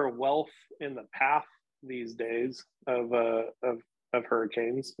more wealth in the path these days of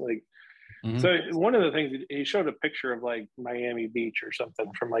hurricanes. Like, so one of the things he showed a picture of like Miami Beach or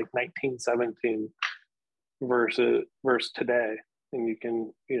something from like 1917 versus today, and you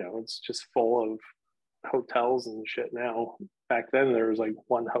can, it's just full of hotels and shit now. Back then there was like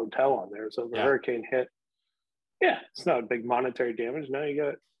one hotel on there, so the hurricane hit. Yeah, it's not a big monetary damage. Now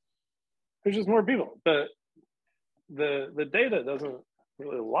there's just more people. But the data doesn't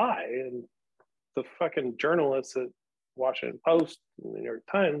really lie, and the fucking journalists at Washington Post and the New York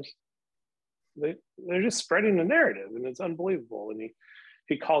Times, they're just spreading the narrative, and it's unbelievable. And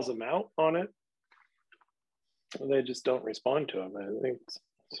he calls them out on it, and they just don't respond to him. I think it's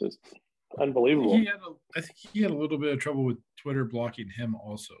just unbelievable. I think he had a little bit of trouble with Twitter blocking him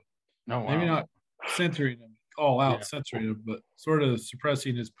also. No, wow. Maybe not censoring him all out, censoring him, but sort of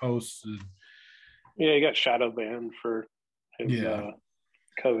suppressing his posts. And he got shadow banned for his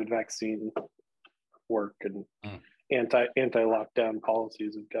COVID vaccine work and anti-lockdown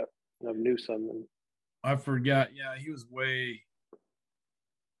policies of Newsom. And I forgot. Yeah, he was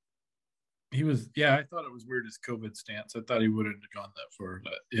I thought it was weird his COVID stance. I thought he wouldn't have gone that far,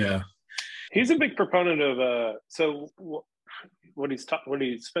 but yeah. He's a big proponent of so what he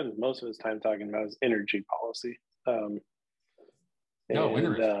spends most of his time talking about is energy policy.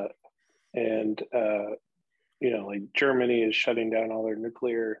 Like Germany is shutting down all their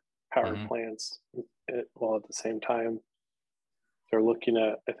nuclear power plants, while at the same time they're looking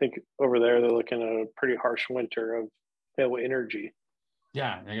at, I think over there they're looking at a pretty harsh winter of energy.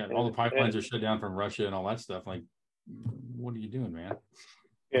 Yeah, they got all the pipelines are shut down from Russia and all that stuff. Like, what are you doing, man?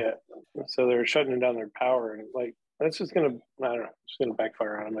 Yeah, So they're shutting down their power, and like that's just gonna, I don't know, it's gonna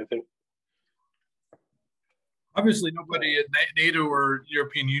backfire on them, I think. Obviously, nobody in NATO or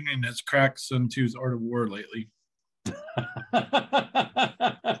European Union has cracked Sun Tzu's Art of War lately.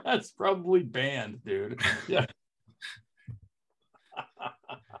 That's probably banned, dude. Yeah.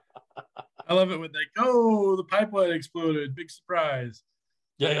 I love it when they go, the pipeline exploded. Big surprise.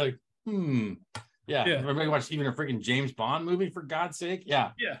 Yeah, you're like, Yeah. Yeah. Everybody watched even a freaking James Bond movie, for God's sake.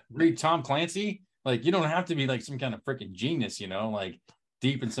 Yeah. Yeah. Read Tom Clancy. Like, you don't have to be like some kind of freaking genius, like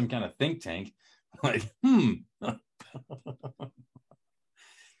deep in some kind of think tank. Like,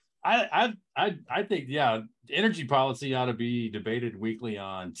 I think, yeah, energy policy ought to be debated weekly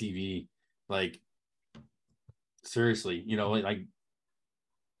on TV. Like, seriously,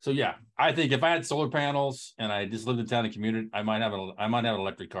 so yeah, I think if I had solar panels and I just lived in town and commuted, I might have an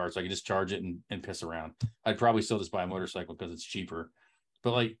electric car so I could just charge it and piss around. I'd probably still just buy a motorcycle because it's cheaper.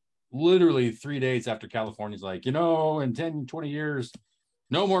 But like literally 3 days after California's like, in 10, 20 years,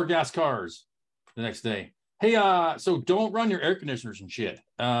 no more gas cars. The next day, hey, so don't run your air conditioners and shit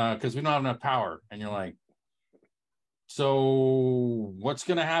because we don't have enough power. And you're like, so what's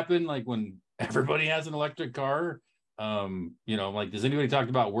gonna happen like when everybody has an electric car? Like, does anybody talk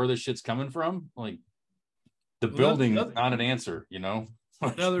about where this shit's coming from? Like, the building is not an answer,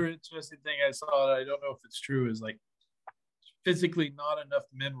 Another interesting thing I saw that I don't know if it's true is like physically not enough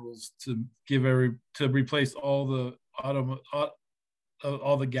minerals to replace all the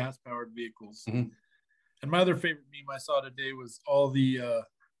all the gas powered vehicles. Mm-hmm. And my other favorite meme I saw today was all the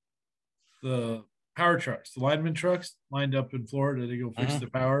power trucks, the lineman trucks lined up in Florida to go fix the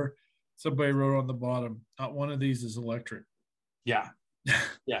power. Somebody wrote on the bottom, not one of these is electric. Yeah.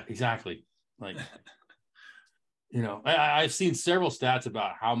 Yeah, exactly. Like, I've seen several stats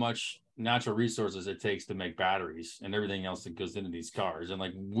about how much natural resources it takes to make batteries and everything else that goes into these cars. And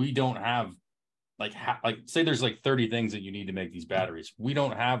like, we don't have like say there's like 30 things that you need to make these batteries. We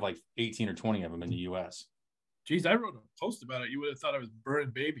don't have like 18 or 20 of them in the US. Geez, I wrote a post about it. You would have thought I was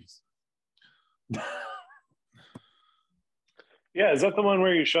burning babies. Yeah, is that the one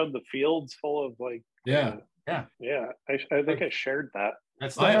where you showed the fields full of like? Yeah. I think I shared that.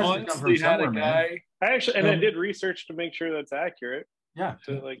 That's I honestly had a guy. I did research to make sure that's accurate. Yeah.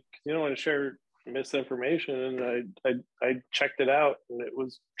 So like, you don't want to share misinformation, and I checked it out, and it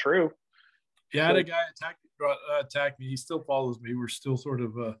was true. Yeah, I had a guy attack me. He still follows me. We're still sort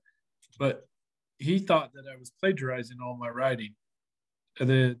of, but he thought that I was plagiarizing all my writing. And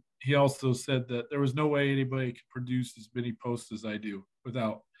then he also said that there was no way anybody could produce as many posts as I do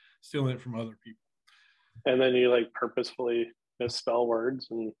without stealing it from other people. And then you like purposefully misspell words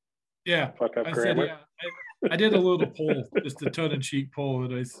and fuck up grammar. I did a little poll, just a tongue-in-cheek poll,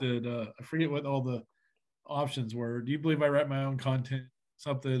 and I said, I forget what all the options were. Do you believe I write my own content?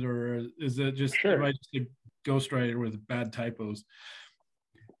 Something, or is it just am I just a ghostwriter with bad typos?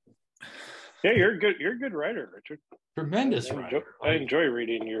 Yeah, you're a good writer, Richard. Tremendous writer. I enjoy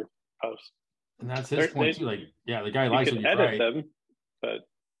reading your posts. And that's his point too. Like, yeah, the guy likes what you edit write. them, but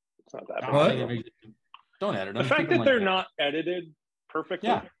it's not that bad. Don't edit them. The fact that they're not edited perfectly.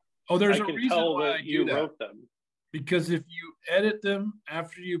 Yeah. Oh, there's a reason why you wrote them. Because if you edit them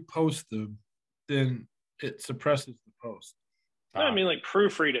after you post them, then it suppresses the post. I mean, like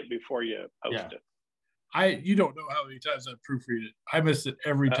proofread it before you post it. You don't know how many times I proofread it. I miss it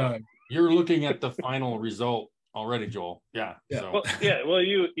every time. You're looking at the final result already, Joel. Yeah. So. Well,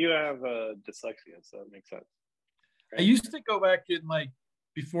 you have dyslexia, so that makes sense. Right? I used to go back in like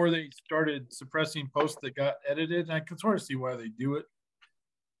before they started suppressing posts that got edited, and I can sort of see why they do it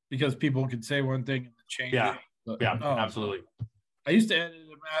because people can say one thing and then change it. But, absolutely. I used to edit them.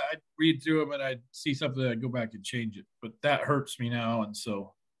 I'd read through them and I'd see something. I'd go back and change it, but that hurts me now, and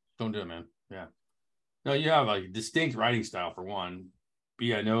so don't do it, man. Yeah. No, you have a distinct writing style for one.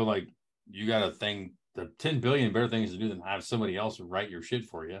 B, I know like you got a thing. The 10 billion better things to do than have somebody else write your shit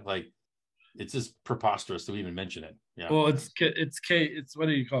for you. Like, it's just preposterous to even mention it. Yeah. Well, it's what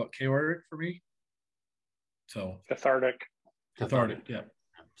do you call it? Chaotic for me. So cathartic. Yeah.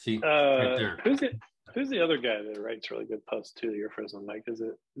 See, right there. Who's the other guy that writes really good posts too? You're frozen, Mike. Is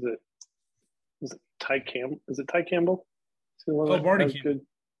it Ty Campbell? Is it Ty Campbell? Marty Campbell.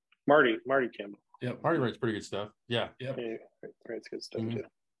 Marty Campbell. Yeah, Marty writes pretty good stuff. Yeah. Yeah. He writes good stuff too.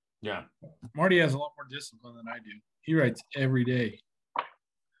 Yeah. Marty has a lot more discipline than I do. He writes every day.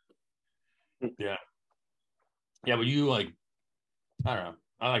 Yeah. Yeah, but you like, I don't know.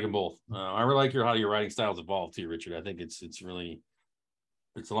 I like them both. I really like how your writing styles evolved too, Richard. I think it's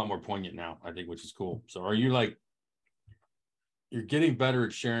a lot more poignant now, I think, which is cool. So are you like, you're getting better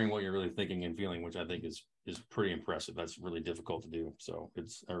at sharing what you're really thinking and feeling, which I think is is pretty impressive. That's really difficult to do. So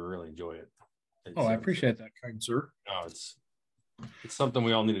I really enjoy it. I appreciate that, kind sir. No, it's something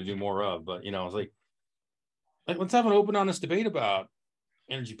we all need to do more of. But it's like let's have an open, honest debate about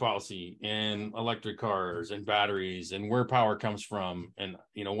energy policy and electric cars and batteries and where power comes from, and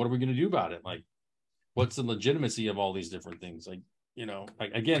what are we going to do about it? Like, what's the legitimacy of all these different things? Like,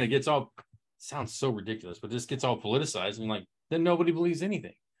 again, it sounds so ridiculous, but this gets all politicized, and then nobody believes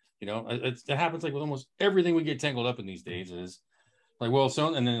anything. It happens like with almost everything we get tangled up in these days. Is like, well,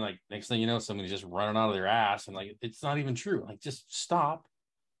 so, and then next thing you know, somebody's just running out of their ass, and it's not even true. Like, just stop,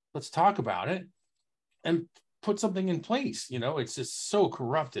 let's talk about it and put something in place. It's just so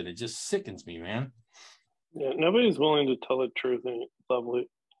corrupted. It just sickens me, man. Yeah, nobody's willing to tell the truth and level.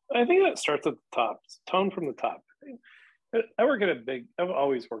 I think that starts at the top. It's tone from the top. I've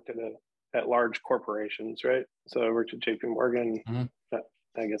always worked at large corporations, right? So I worked at JP Morgan. Mm-hmm.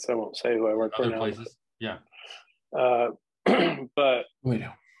 I guess I won't say who I work for now. Places. Yeah. But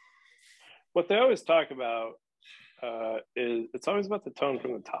what they always talk about is it's always about the tone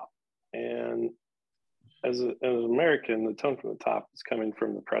from the top. And as an American, the tone from the top is coming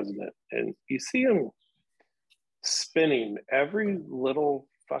from the president. And you see him spinning every little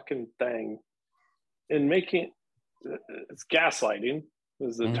fucking thing and making it's gaslighting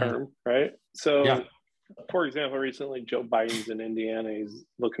is the term, right? So, for example, recently Joe Biden's in Indiana. He's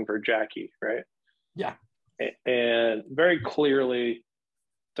looking for Jackie, right? Yeah. And very clearly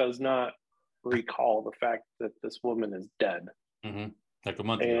does not recall the fact that this woman is dead. Mm-hmm. Like a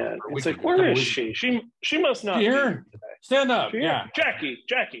month ago. And it's like, where is she? She must not be here today. Stand up. Yeah. Jackie,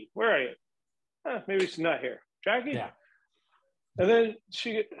 where are you? Maybe she's not here. Jackie? Yeah. And then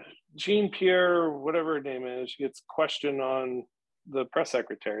Jean Pierre, whatever her name is, she gets questioned on the press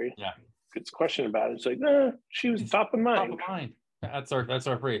secretary. Yeah. Gets questioned about it. It's like, no, she was top of mind. Top of mind. That's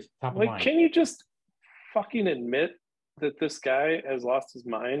our phrase. Top of mind. Can you just fucking admit that this guy has lost his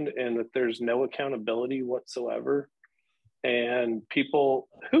mind and that there's no accountability whatsoever? And people,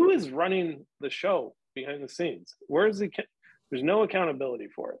 who is running the show behind the scenes? Where is there's no accountability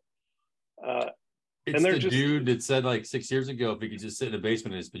for it. It's the dude that said 6 years ago, if he could just sit in the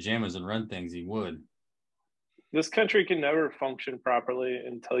basement in his pajamas and run things, he would. This country can never function properly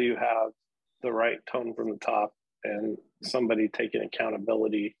until you have the right tone from the top and somebody taking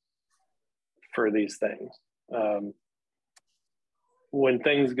accountability for these things. When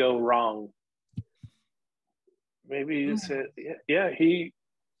things go wrong, maybe you say, yeah, he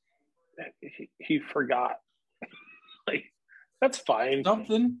forgot. That's fine.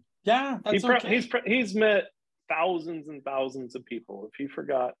 Something. Yeah, that's okay. He's met thousands and thousands of people. If he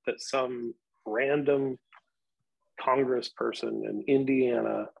forgot that some random congressperson in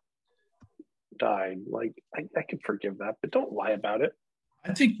Indiana died, I could forgive that, but don't lie about it.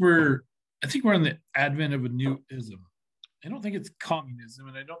 I think we're in the advent of a new ism. I don't think it's communism,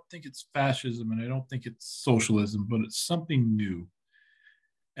 and I don't think it's fascism, and I don't think it's socialism, but it's something new.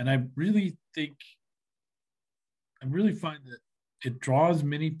 And I really find that it draws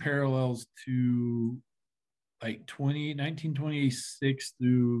many parallels to 1926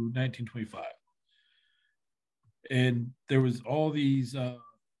 through 1925. And there was all these, there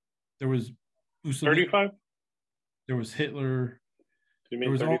was Mussolini, 35? There was Hitler. You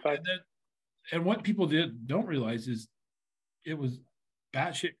mean 35? And what people don't realize is it was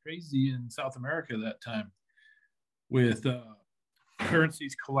batshit crazy in South America that time with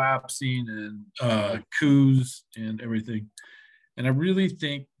currencies collapsing and coups and everything. And I really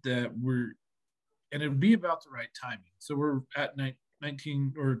think that and it would be about the right timing. So we're at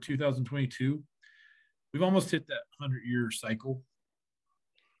 2022. We've almost hit that 100-year cycle.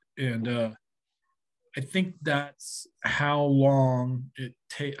 And I think that's how long it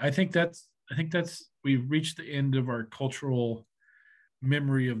takes. I think that's we've reached the end of our cultural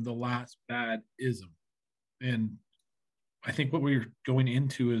memory of the last bad ism. And I think what we're going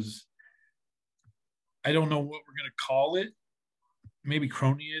into is, I don't know what we're going to call it, maybe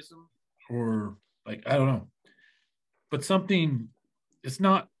cronyism or I don't know, but something, it's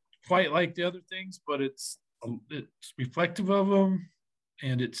not quite like the other things, but it's reflective of them.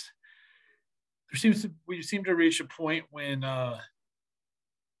 And we seem to reach a point when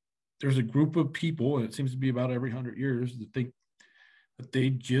there's a group of people, and it seems to be about every 100 years, that think that they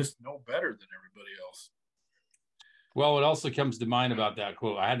just know better than everybody else. Well, what also comes to mind about that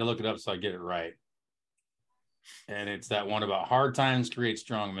quote, I had to look it up so I get it right. And it's that one about hard times create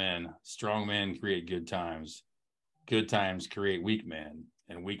strong men create good times create weak men,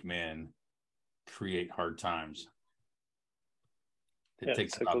 and weak men create hard times. It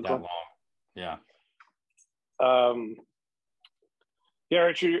takes about that long. Yeah. Yeah,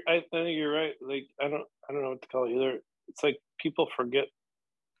 Richard, I think you're right. Like, I don't know what to call it either. It's like people forget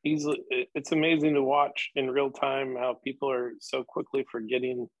easily. It's amazing to watch in real time how people are so quickly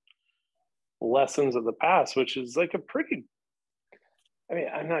forgetting lessons of the past, which is like a pretty. I mean,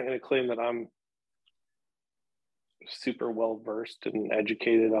 I'm not going to claim that I'm super well versed and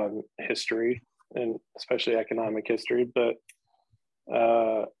educated on history and especially economic history, but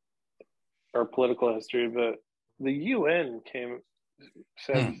or political history. But the UN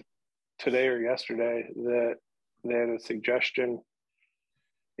said today or yesterday that they had a suggestion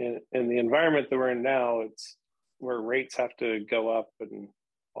in the environment that we're in now. It's where rates have to go up and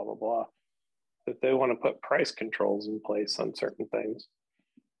blah blah blah. That they want to put price controls in place on certain things,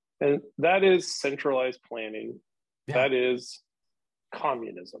 and that is centralized planning. Yeah. That is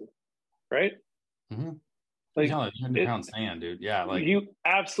communism, right? Mm-hmm. Like, you know, 100-pound sand, dude. Yeah, like you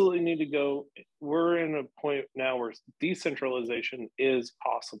absolutely need to go. We're in a point now where decentralization is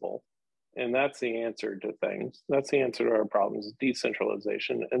possible, and that's the answer to things. That's the answer to our problems: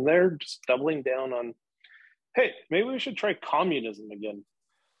 decentralization. And they're just doubling down on, hey, maybe we should try communism again.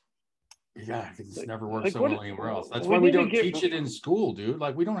 Yeah, it's never worked so well anywhere else. That's why we don't teach it in school, dude.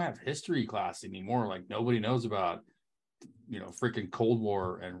 Like, we don't have history class anymore. Like, nobody knows about, you know, freaking Cold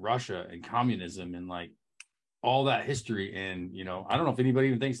War and Russia and communism and like all that history. And, you know, I don't know if anybody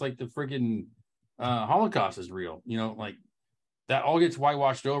even thinks like the freaking Holocaust is real. You know, like that all gets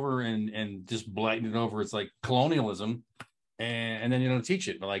whitewashed over and just blended over. It's like colonialism, and then you don't teach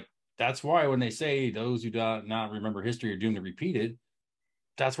it. But like, that's why when they say those who do not remember history are doomed to repeat it,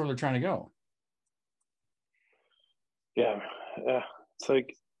 that's where they're trying to go. Yeah, it's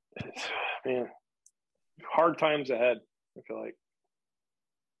like, man, hard times ahead. I feel like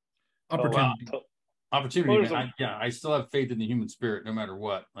opportunity. I still have faith in the human spirit, no matter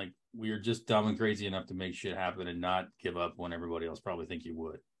what. Like, we are just dumb and crazy enough to make shit happen and not give up when everybody else probably think you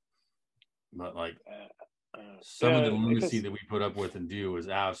would. But like, some of the lunacy that we put up with and do is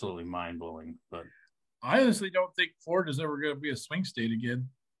absolutely mind blowing. But I honestly don't think Florida's ever going to be a swing state again.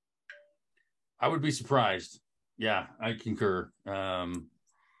 I would be surprised. Yeah, I concur. You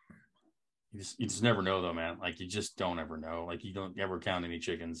just never know, though, man. Like, you just don't ever know. Like, you don't ever count any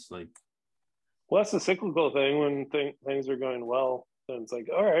chickens. Like, well, that's the cyclical thing. When things are going well, then it's like,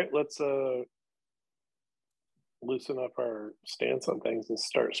 all right, let's loosen up our stance on things and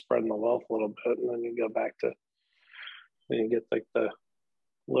start spreading the wealth a little bit, and then you go back to, then you get like the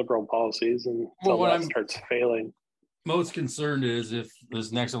liberal policies, and that starts failing. Most concerned is if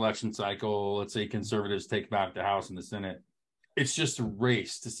this next election cycle, let's say conservatives take back the House and the Senate, it's just a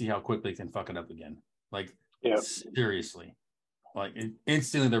race to see how quickly they can fuck it up again. Like, seriously, like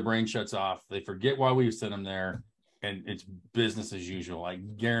instantly their brain shuts off. They forget why we sent them there, and it's business as usual. I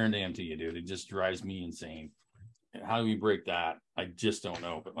guarantee you, dude. It just drives me insane. How do we break that? I just don't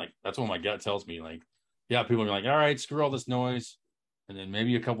know. But like, that's what my gut tells me. Like, yeah, people are like, all right, screw all this noise, and then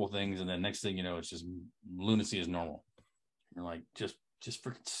maybe a couple things, and then next thing you know, it's just lunacy is normal. You're like, just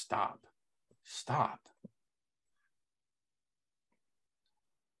freaking stop.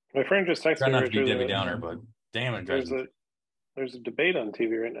 My friend just texted me. Not to be Debbie Downer, but damn it, there's a debate on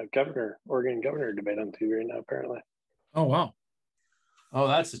TV right now. Oregon governor debate on TV right now, apparently. Oh wow. Oh,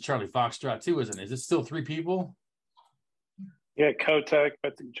 that's the Charlie Foxtrot too, isn't it? Is it still 3 people? Yeah, Kotek,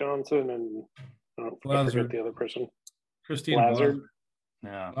 Betsy Johnson, and I forget the other person. Christine Lazard.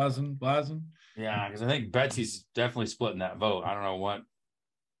 Yeah. Blazen. Yeah, because I think Betsy's definitely splitting that vote. I don't know,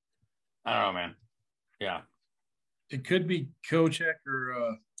 man. Yeah. It could be Kochek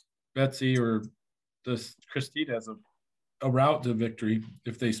or Betsy, or this Christine has a route to victory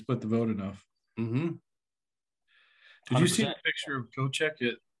if they split the vote enough. Mm-hmm. Did you see the picture of Kochek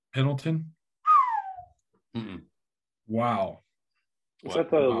at Pendleton? Mm-mm. Wow. Is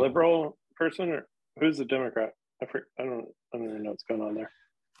that the liberal person, or who's the Democrat? I don't even know what's going on there.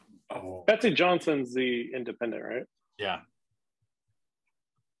 Oh. Betsy Johnson's the independent, right? Yeah.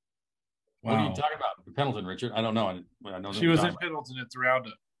 Wow. What are you talking about? Pendleton, Richard? I don't know. I know she was in Pendleton at the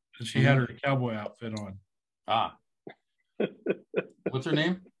roundup, and she had her cowboy outfit on. Ah. What's her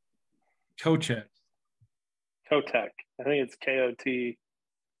name? Kochek. Kotek. I think it's Kotec,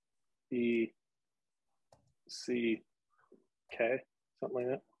 something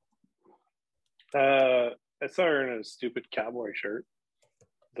like that. I saw her in a stupid cowboy shirt. Is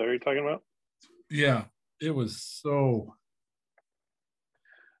that what you're talking about? Yeah, it was so.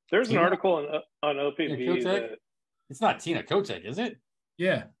 There's an article on OPB that it's not Tina Kotek, is it?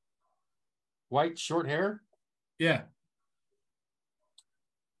 Yeah. White, short hair? Yeah.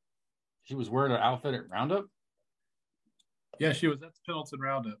 She was wearing an outfit at Roundup? Yeah, she was at the Pendleton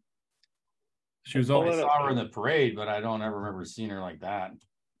Roundup. She was I always saw her in the parade, but I don't ever remember seeing her like that.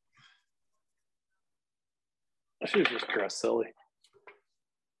 She was just dressed silly.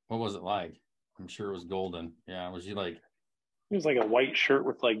 What was it like? I'm sure it was golden. Yeah, was she like? It was like a white shirt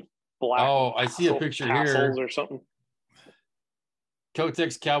with like black. Oh, I see a picture here. Or something.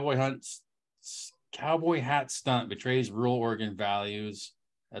 Kotek's cowboy hat stunt betrays rural Oregon values.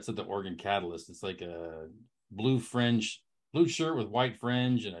 That's at the Oregon Catalyst. It's like a blue shirt with white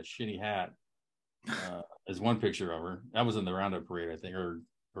fringe and a shitty hat. There's one picture of her. That was in the Roundup parade, I think, or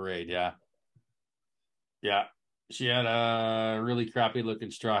parade. Yeah. Yeah. She had a really crappy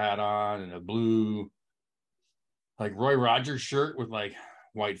looking straw hat on and a blue, like Roy Rogers shirt with like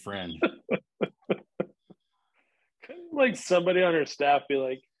white fringe. Couldn't like somebody on her staff be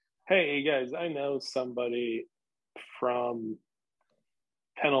like, hey guys, I know somebody from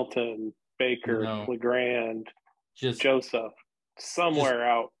Pendleton, Baker, LeGrand, Joseph, somewhere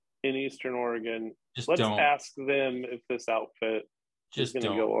out in Eastern Oregon. Let's ask them if this outfit is going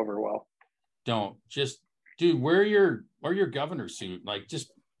to go over well. Dude, wear your governor suit. Like,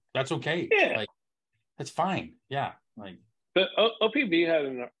 just that's okay. Yeah, like that's fine. Yeah, like. But OPB had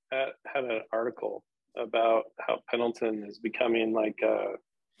an article about how Pendleton is becoming like a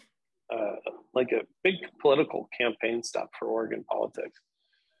big political campaign stop for Oregon politics.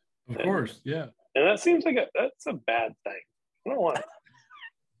 Of course, yeah. And that seems like that's a bad thing. I don't want.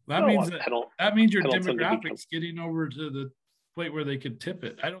 That means your demographics getting over to the point where they could tip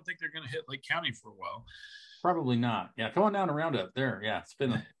it. I don't think they're going to hit Lake County for a while. Probably not. Yeah, come on down around up there. Yeah,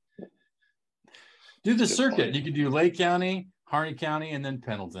 do the circuit. You could do Lake County, Harney County, and then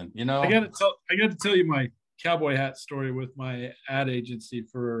Pendleton. You know, I got to tell you my cowboy hat story with my ad agency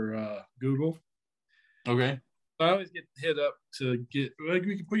for Google. Okay. I always get hit up to get like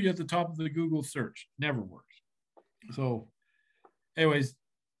we can put you at the top of the Google search. Never works. So, anyways,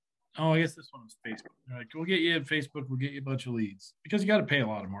 I guess this one was Facebook. They're like, we'll get you in Facebook. We'll get you a bunch of leads because you got to pay a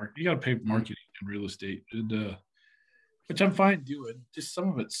lot of marketing. You got to pay marketing in real estate, and which I'm fine doing. Just some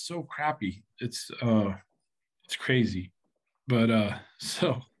of it's so crappy. It's crazy, but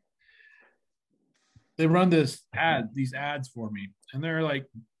so they run these ads for me, and they're like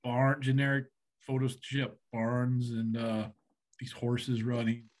generic Photoshop barns and these horses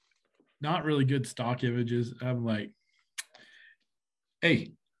running, not really good stock images. I'm like,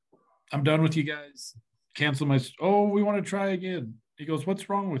 hey, I'm done with you guys. Cancel my. Oh, we want to try again. He goes, what's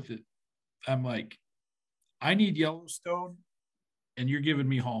wrong with it? I'm like, I need Yellowstone, and you're giving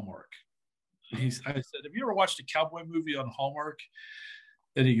me Hallmark. I said, have you ever watched a cowboy movie on Hallmark?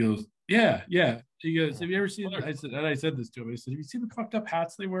 And he goes, yeah. He goes, have you ever seen it? I said this to him. I said, have you seen the fucked up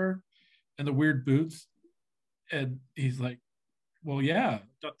hats they wear and the weird boots? And he's like, well, yeah.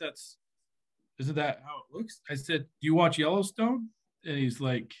 Isn't that how it looks? I said, do you watch Yellowstone? And he's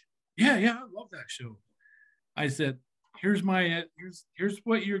like, yeah, I love that show. I said, here's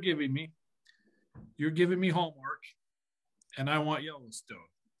what you're giving me. You're giving me Hallmark, and I want Yellowstone.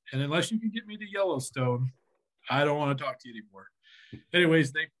 And unless you can get me to Yellowstone, I don't want to talk to you anymore.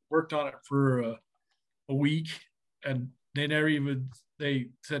 Anyways, they worked on it for a week, and they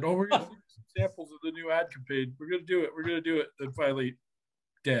said, oh, we're going to see some samples of the new ad campaign. We're going to do it. Then finally,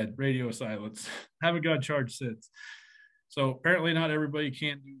 dead, radio silence. Haven't got charged since. So apparently not everybody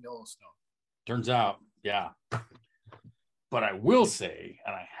can do Yellowstone. Turns out, yeah. But I will say,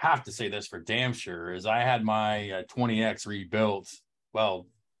 and I have to say this for damn sure, is I had my 20X rebuilt. Well,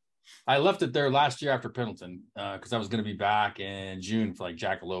 I left it there last year after Pendleton because I was going to be back in June for like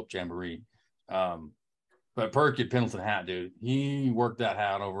Jackalope Jamboree. But Perk at Pendleton hat, dude, he worked that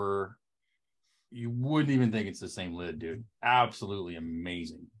hat over. You wouldn't even think it's the same lid, dude. Absolutely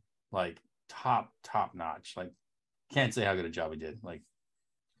amazing. Like top notch. Like, can't say how good a job he did. Like,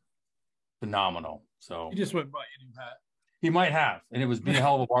 phenomenal. So he just went and bought you a new hat. He might have, and it was being a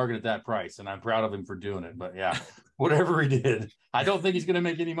hell of a bargain at that price, and I'm proud of him for doing it. But yeah, whatever he did, I don't think he's going to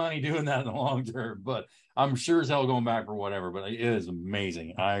make any money doing that in the long term, but I'm sure as hell going back for whatever. But it is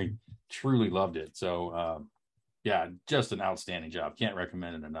amazing. I truly loved it. So yeah, just an outstanding job. Can't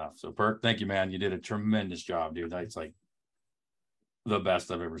recommend it enough. So Perk, thank you, man. You did a tremendous job, dude. That's like the best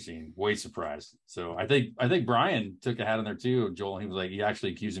I've ever seen. Way surprised. So I think Brian took a hat in there too, Joel. And he was like, he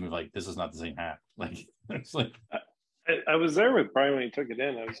actually accused him of like, this is not the same hat. Like, it's like. I was there with Brian when he took it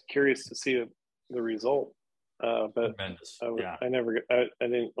in. I was curious to see the result, but tremendous. I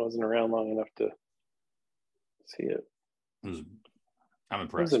wasn't around long enough to see it. I'm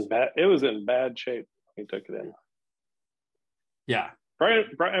impressed. It was in bad shape when he took it in. Yeah, Brian.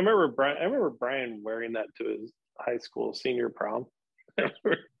 I remember Brian wearing that to his high school senior prom.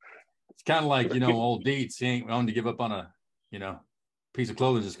 It's kind of like old Dietz. He ain't willing to give up on a piece of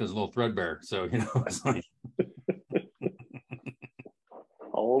clothing just because it's a little threadbare. So, it's like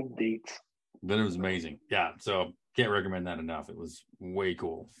old deets. But it was amazing. Yeah. So can't recommend that enough. It was way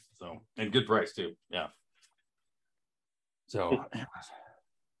cool. So, and good price too. Yeah. So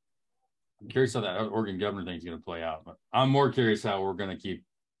I'm curious how that Oregon governor thing is going to play out. But I'm more curious how we're going to keep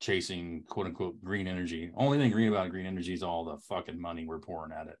chasing quote unquote green energy. Only thing green about green energy is all the fucking money we're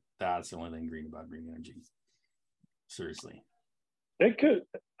pouring at it. That's the only thing green about green energy. Seriously. It could.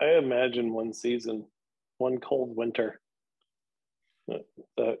 I imagine one season, one cold winter,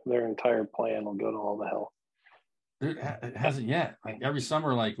 their entire plan will go to all the hell. It hasn't yet. Like every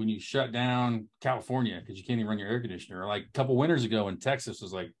summer, like when you shut down California because you can't even run your air conditioner, or like a couple winters ago in Texas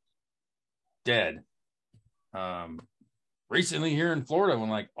was like dead. Recently here in Florida, when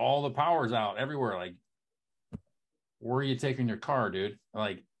like all the power's out everywhere, like where are you taking your car, dude?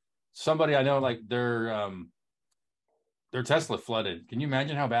 Like somebody I know, like their Tesla flooded. Can you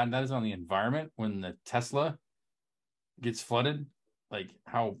imagine how bad that is on the environment when the Tesla gets flooded? Like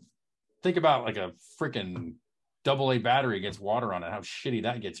think about like a freaking AA battery gets water on it, how shitty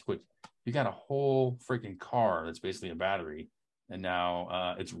that gets. Quick, you got a whole freaking car that's basically a battery, and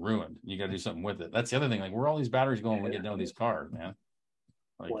now it's ruined. You got to do something with it. That's the other thing. Like, where are all these batteries going when we get done with these cars, man?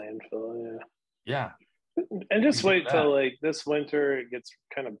 Like, landfill, yeah. And just wait till like this winter it gets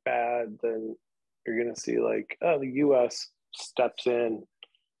kind of bad, then you're gonna see like, oh, the U.S. steps in.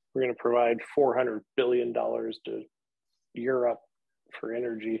 We're gonna provide $400 billion to Europe for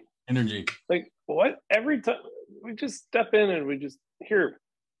energy. Like what? Every time we just step in and we just here,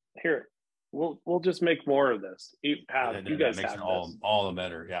 we'll just make more of this. You guys have this. All the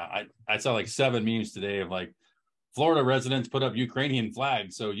better. Yeah, I saw like 7 memes today of like Florida residents put up Ukrainian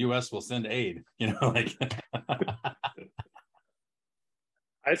flags, so U.S. will send aid. Like.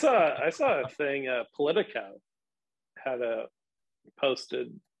 I saw a thing. Politico had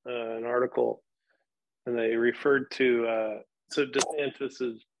posted an article, and they referred to so DeSantis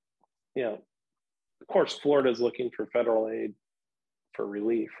is, of course, Florida is looking for federal aid for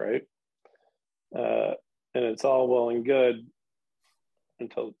relief, right? And it's all well and good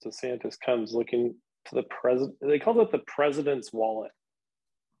until DeSantis comes looking to the president. They called it the president's wallet.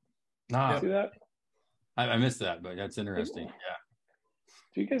 See that? I missed that, but that's interesting. Yeah.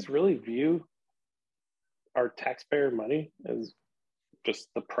 Do you guys really view our taxpayer money as just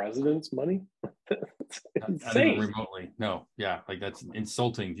the president's money? Not even remotely. No. Yeah. Like that's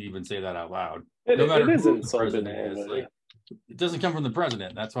insulting to even say that out loud. It is insulting. It doesn't come from the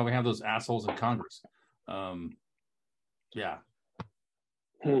president. That's why we have those assholes in Congress. Yeah.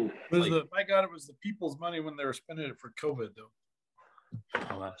 My God, it was the people's money when they were spending it for COVID, though.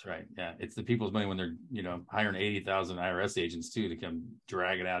 Oh, that's right. Yeah, it's the people's money when they're hiring 80,000 IRS agents too to come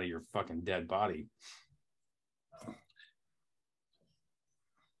drag it out of your fucking dead body.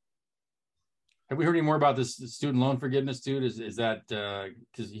 Have we heard any more about this student loan forgiveness, dude? Is that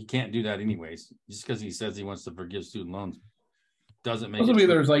because he can't do that anyways? Just because he says he wants to forgive student loans doesn't make it.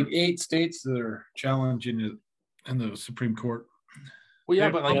 There's like 8 states that are challenging it in the Supreme Court. Well, yeah,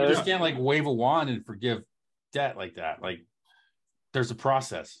 but like you just can't like wave a wand and forgive debt like that. Like there's a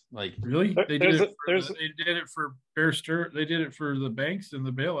process. Like really, they did it for Bear Stearns. They did it for the banks and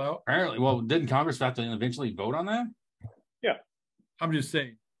the bailout. Apparently, well, didn't Congress have to eventually vote on that? Yeah, I'm just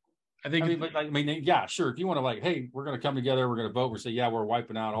saying. Yeah, sure. If you want to like, hey, we're going to come together, we're going to vote. We're saying, yeah, we're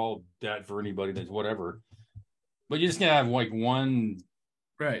wiping out all debt for anybody that's whatever. But you just can't have like one,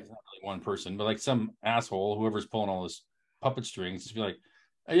 right? Not really one person, but like some asshole, whoever's pulling all this puppet strings, just be like,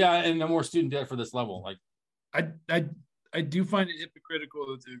 yeah, and no more student debt for this level. Like, I do find it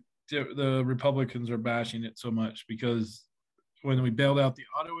hypocritical that the Republicans are bashing it so much, because when we bailed out the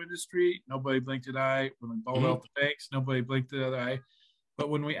auto industry, nobody blinked an eye. When we bailed out the banks, nobody blinked an eye. But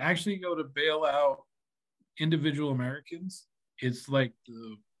when we actually go to bail out individual Americans, it's like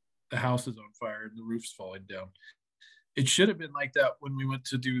the house is on fire and the roof's falling down. It should have been like that when we went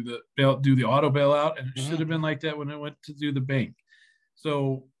to do the auto bailout, and it should have been like that when I went to do the bank.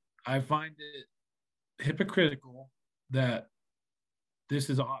 So I find it hypocritical that this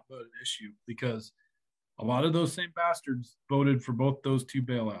is a hot button issue, because a lot of those same bastards voted for both those 2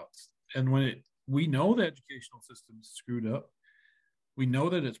 bailouts. And we know the educational system is screwed up. We know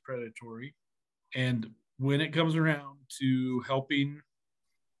that it's predatory. And when it comes around to helping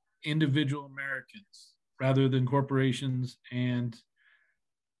individual Americans rather than corporations and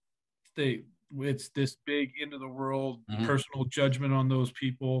it's this big end of the world personal judgment on those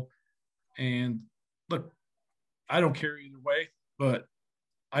people. And look, I don't care either way, but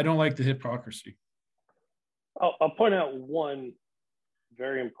I don't like the hypocrisy. I'll point out one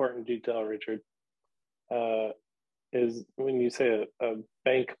very important detail, Richard. is when you say a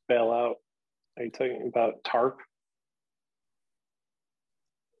bank bailout, are you talking about TARP?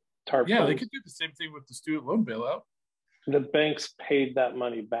 TARP Yeah, they funds? could do the same thing with the student loan bailout, The banks paid that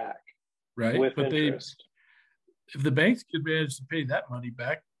money back right? with But interest. if the banks could manage to pay that money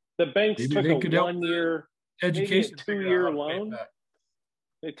back, The banks maybe took they a could help 1 year, education maybe a figure out 2 year how to pay it loan. back.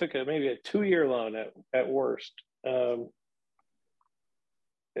 They took maybe a 2 year loan at worst.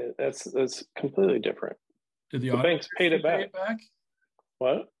 That's completely different. Did The banks paid it back.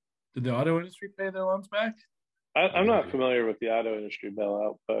 What? Did the auto industry pay their loans back? I'm not familiar with the auto industry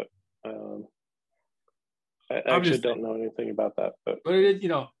bailout, but I actually don't know anything about that. But it, you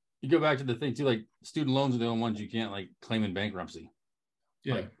go back to the thing too, like student loans are the only ones you can't like claim in bankruptcy.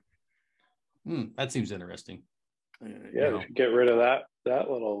 Yeah. Like, that seems interesting. Yeah, we should get rid of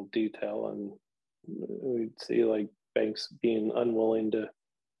that little detail, and we'd see like banks being unwilling to.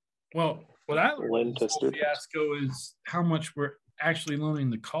 Well, what I learned lend in to this whole students. fiasco is how much we're actually loaning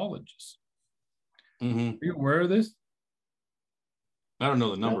the colleges. Mm-hmm. Are you aware of this? I don't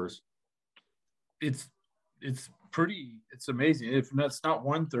know the numbers. It's amazing. If that's not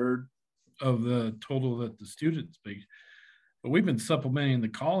 1/3 of the total that the students pay, but we've been supplementing the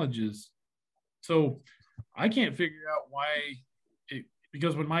colleges. So I can't figure out why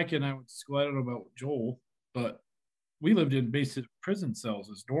because when Mike and I went to school, I don't know about Joel, but we lived in basic prison cells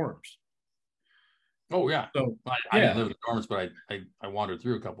as dorms. Oh yeah. So I didn't live in dorms, but I wandered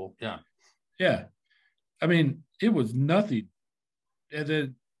through a couple. Yeah. Yeah. I mean, it was nothing. And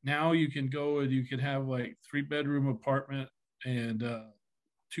then now you can go and you can have like 3-bedroom apartment and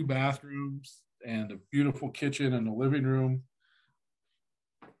 2 bathrooms and a beautiful kitchen and a living room.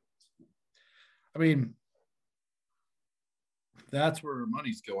 I mean, that's where our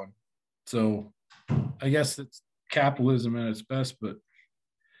money's going. So I guess it's capitalism at its best, but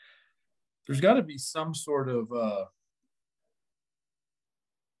there's got to be some sort of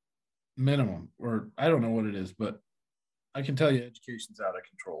minimum, or I don't know what it is, but I can tell you education's out of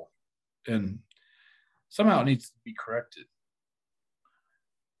control and somehow it needs to be corrected.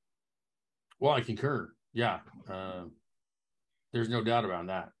 Well, I concur. Yeah. There's no doubt about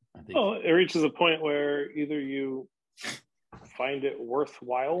that. I think. Well, it reaches a point where either you find it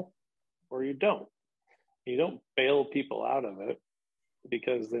worthwhile or you don't. You don't bail people out of it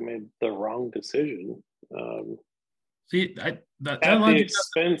because they made the wrong decision. See, at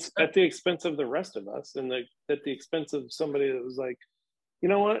the expense of the rest of us, and at the expense of somebody that was like, you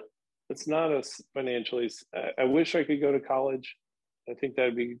know what, it's not as financially. I wish I could go to college. I think that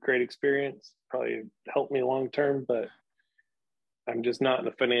would be a great experience. Probably help me long term, but I'm just not in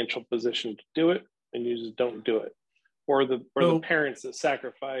a financial position to do it, and you just don't do it. Or the parents that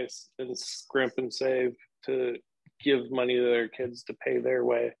sacrifice and scrimp and save to give money to their kids to pay their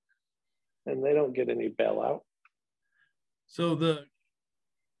way, and they don't get any bailout. So the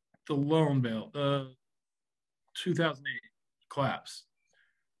loan bail, the 2008 collapse,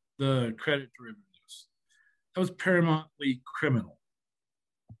 the credit derivatives, that was paramountly criminal.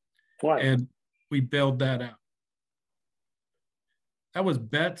 Why? And we bailed that out. That was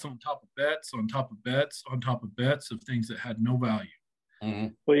bets on top of bets on top of bets on top of bets of things that had no value. Mm-hmm.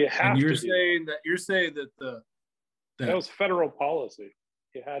 Well, you have. And you're saying that that was federal policy.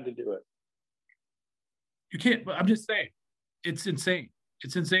 You had to do it. You can't. But I'm just saying, it's insane.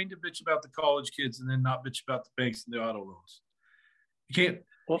 It's insane to bitch about the college kids and then not bitch about the banks and the auto loans. You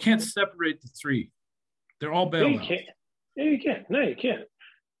can't separate the three. They're all bailouts. You can't. Yeah, you can. No, you can't.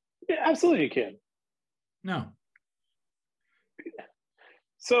 Yeah, absolutely, you can. No.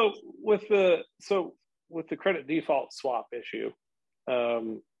 So with the credit default swap issue,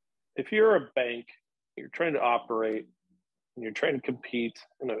 if you're a bank, you're trying to operate and you're trying to compete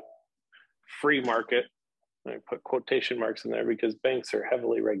in a free market. I put quotation marks in there because banks are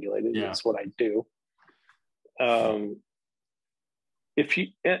heavily regulated. Yeah. That's what I do. If you,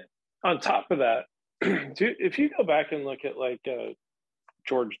 on top of that, if you go back and look at like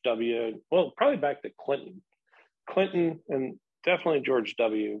George W., well, probably back to Clinton and definitely George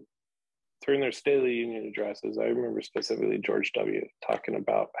W. during their State of the Union addresses, I remember specifically George W. talking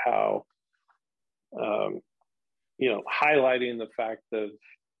about how, highlighting the fact of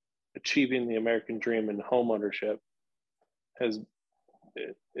achieving the American dream and home ownership is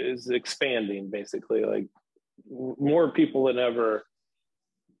expanding, basically. Like more people than ever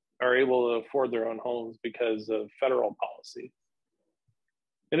are able to afford their own homes because of federal policy.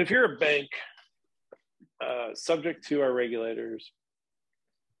 And if you're a bank subject to our regulators,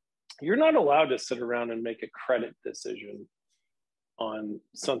 you're not allowed to sit around and make a credit decision on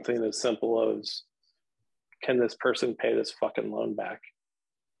something as simple as, can this person pay this fucking loan back?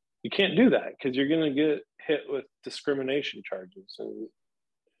 You can't do that because you're going to get hit with discrimination charges, and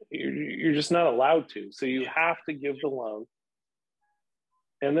you're just not allowed to. So you have to give the loan,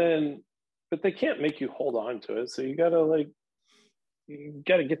 and then, but they can't make you hold on to it. So you got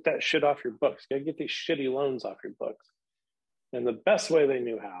to get that shit off your books. You got to get these shitty loans off your books. And the best way they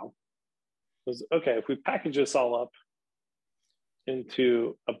knew how was, okay, if we package this all up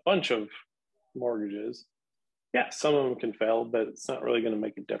into a bunch of mortgages, yeah, some of them can fail, but it's not really going to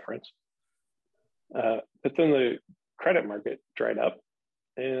make a difference. But then the credit market dried up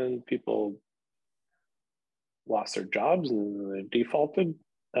and people lost their jobs and they defaulted.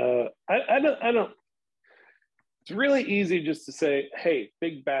 I don't, it's really easy just to say, hey,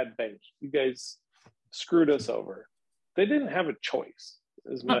 big bad bank, you guys screwed us over. They didn't have a choice.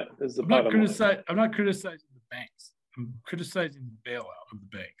 I'm not criticizing the banks. I'm criticizing the bailout of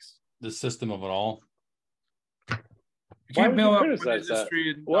the banks. The system of it all. You can't bail out one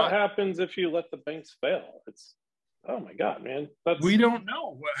industry. What happens if you let the banks fail? It's, oh my God, man. We don't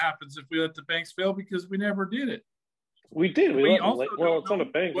know what happens if we let the banks fail because we never did it. We did. It's not a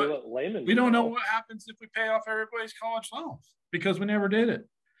bank. We let laymen. We don't know what happens if we pay off everybody's college loans because we never did it.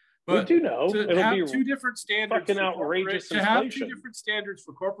 But we do know. To have two different standards. Fucking outrageous. To have two different standards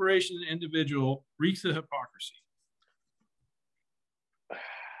for corporation and individual reeks of hypocrisy.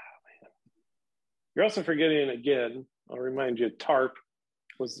 You're also forgetting, again, I'll remind you, TARP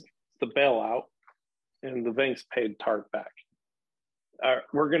was the bailout, and the banks paid TARP back.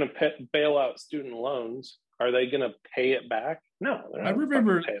 We're going to bail out student loans. Are they going to pay it back? No. I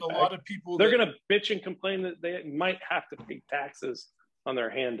remember a lot of people. They're going to bitch and complain that they might have to pay taxes on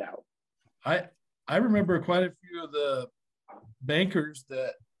their handout. I remember quite a few of the bankers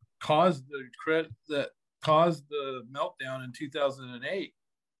that caused the meltdown in 2008.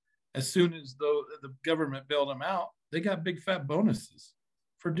 As soon as the government bailed them out, they got big fat bonuses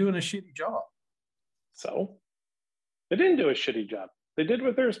for doing a shitty job. So they didn't do a shitty job. They did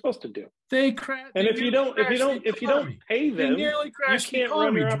what they were supposed to do. If you don't pay them, you can't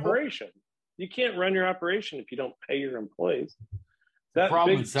run your operation. You can't run your operation if you don't pay your employees.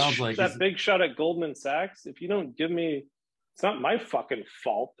 That big shot at Goldman Sachs, if you don't give me, it's not my fucking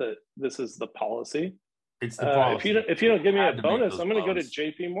fault that this is the policy. It's the policy. If you don't give me a bonus, I'm going to go to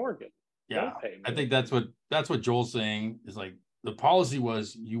JP Morgan. Yeah, I think that's what Joel's saying is like the policy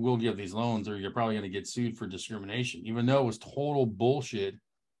was you will give these loans or you're probably going to get sued for discrimination, even though it was total bullshit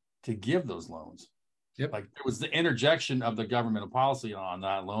to give those loans. Yep. Like it was the interjection of the governmental policy on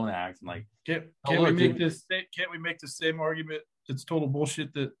that loan act. And like, can't we make the same argument? It's total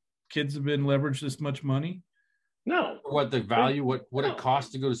bullshit that kids have been leveraged this much money. No. What the value, what it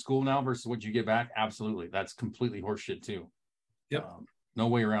costs to go to school now versus what you get back? Absolutely. That's completely horseshit too. Yep. No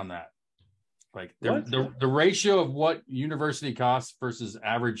way around that. Like the ratio of what university costs versus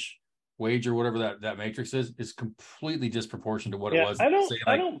average wage or whatever that matrix is completely disproportionate to what it was. I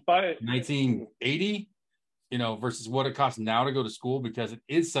don't buy it. 1980, versus what it costs now to go to school because it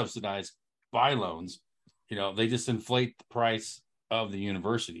is subsidized by loans. They just inflate the price of the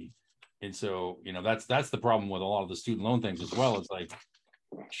university. And so, that's the problem with a lot of the student loan things as well. It's like,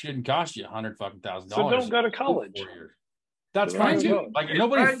 shouldn't cost you $100,000. So don't go to college. That's fine too. Like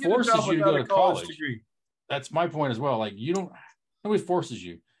nobody forces you to go to college. Degree. That's my point as well. Like nobody forces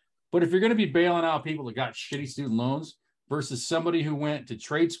you. But if you're going to be bailing out people that got shitty student loans versus somebody who went to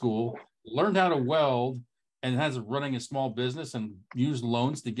trade school, learned how to weld, and has running a small business and used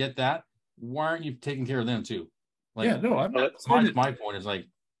loans to get that, why aren't you taking care of them too? Like, yeah, no, I'm not. That's my point. Is like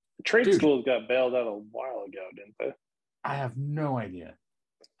trade schools got bailed out a while ago, didn't they? I have no idea.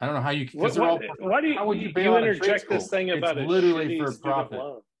 I don't know how you. Why would you interject this thing about it's a literally for profit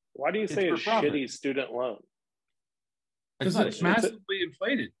loan? Why do you say a shitty student loan? Because it's massively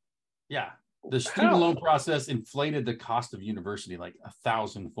inflated. Yeah, the student loan process inflated the cost of university like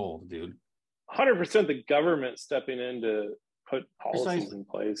 1,000-fold, dude. 100% the government stepping in to put policies in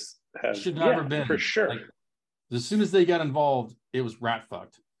place should never been for sure. Like, as soon as they got involved, it was rat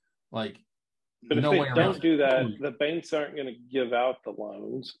fucked. Like, but if they don't do that, the banks aren't going to give out the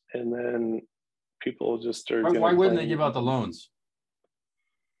loans, and then people just are. Why wouldn't they give out the loans?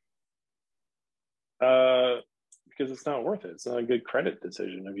 Because it's not worth it. It's not a good credit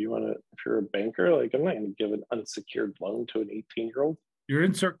decision. If you're a banker, like I'm not going to give an unsecured loan to an 18-year-old. You're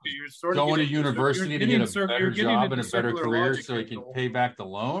in circle. You're sort of going to university to get a better job and a better career, so he can pay back the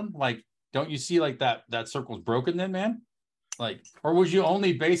loan. Like, don't you see like that circle's broken then, man? Like, or would you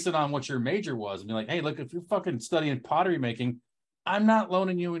only base it on what your major was and be like, hey, look, if you're fucking studying pottery making, I'm not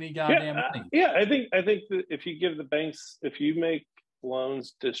loaning you any goddamn money. Yeah, I think that if you give the banks, if you make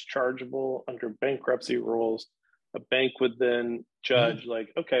loans dischargeable under bankruptcy rules, a bank would then judge like,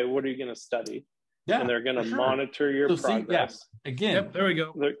 okay, what are you going to study? Yeah, and they're going to monitor your progress. Again, yep, there we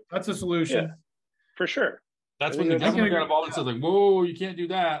go. That's a solution. Yeah, for sure. That's when the government got involved and said, like, whoa, you can't do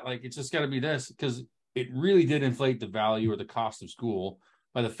that. Like, it's just got to be this, because it really did inflate the value or the cost of school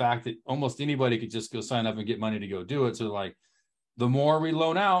by the fact that almost anybody could just go sign up and get money to go do it. So, like, the more we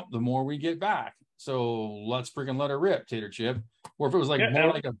loan out, the more we get back. So let's freaking let her rip, Tater Chip. Or if it was like more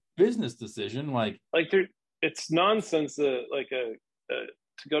like a business decision, like there, it's nonsense. To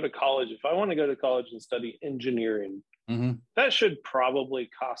go to college. If I want to go to college and study engineering, that should probably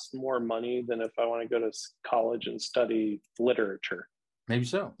cost more money than if I want to go to college and study literature. Maybe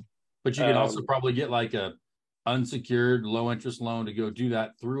so, but you can also probably get like a unsecured low interest loan to go do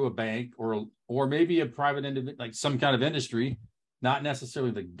that through a bank or maybe a private individual, like some kind of industry, not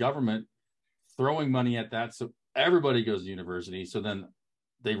necessarily the government throwing money at that. So everybody goes to university. So then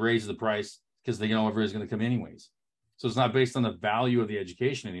they raise the price because they know everybody's going to come anyways. So it's not based on the value of the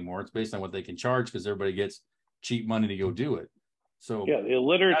education anymore. It's based on what they can charge because everybody gets cheap money to go do it. So yeah, the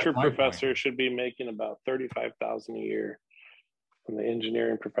literature professor should be making about $35,000 a year, and the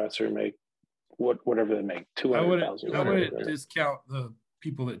engineering professor make whatever they make, $200,000. I wouldn't discount the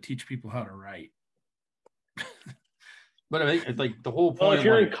people that teach people how to write. But I think it's like the whole point. Well, if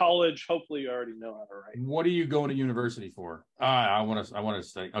you're in college, hopefully you already know how to write. What are you going to university for? I want to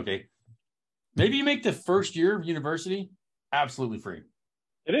study. Okay. Maybe you make the first year of university absolutely free.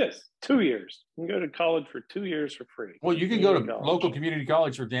 It is 2 years. You can go to college for 2 years for free. Well, you can go to local community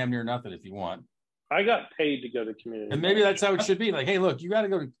college for damn near nothing if you want. I got paid to go to community. And maybe that's how it should be. Like, hey, look, you got to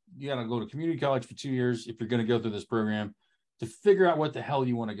go to community college for 2 years if you're going to go through this program to figure out what the hell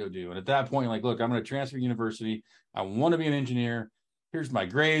you want to go do. And at that point, like, look, I'm going to transfer to university. I want to be an engineer. Here's my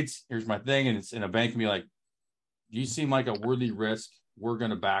grades. Here's my thing. And it's in a bank and be like, you seem like a worthy risk. We're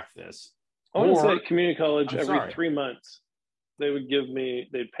going to back this. I want to say community college every 3 months.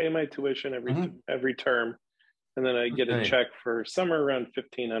 They'd pay my tuition every term. And then I get a check for somewhere around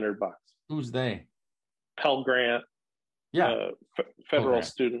 $1,500. Who's they? Pell Grant. Yeah. Federal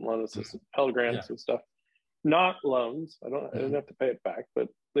student loan assistance, Pell Grants and stuff. Not loans. I don't have to pay it back, but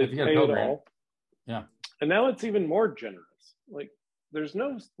they pay it all. Yeah. And now it's even more generous. Like there's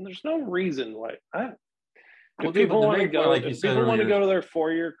no reason why if people want to go, like people want to go to their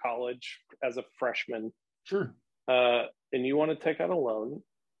 4-year college as a freshman, sure. And you want to take out a loan,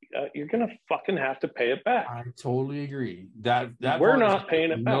 you're gonna fucking have to pay it back. I totally agree. That we're not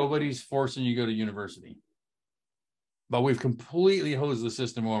paying it back. Nobody's forcing you to go to university, but we've completely hosed the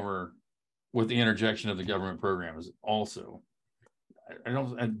system over with the interjection of the government programs. Also, I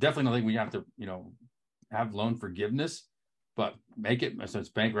definitely don't think we have to, have loan forgiveness, but make it so it's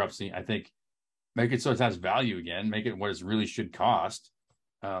bankruptcy. I think make it so it has value again. Make it what it really should cost.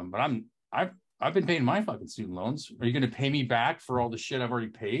 But I've been paying my fucking student loans. Are you going to pay me back for all the shit I've already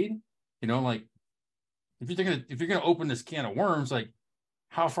paid? Like if you're going to open this can of worms, like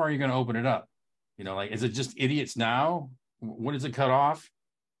how far are you going to open it up? Like is it just idiots now? When does it cut off?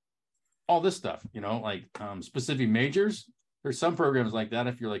 All this stuff, specific majors. There's some programs like that.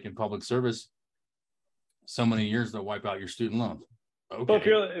 If you're like in public service, so many years they'll wipe out your student loans. Okay.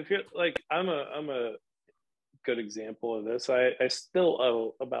 Well, if you're like, I'm a good example of this. I still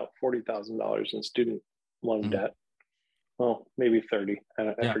owe about $40,000 in student loan debt. Well, maybe 30.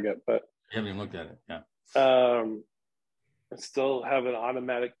 I forget, but you haven't even looked at it. Yeah. I still have an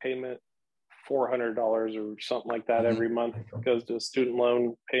automatic payment, $400 or something like that every month goes to a student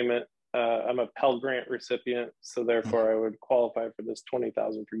loan payment. I'm a Pell Grant recipient, so therefore I would qualify for this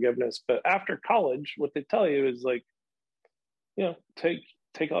 $20,000 forgiveness. But after college, what they tell you is like,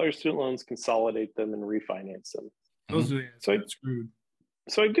 take all your student loans, consolidate them, and refinance them. Screwed.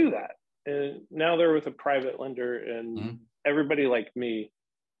 So I do that, and now they're with a private lender, and everybody like me,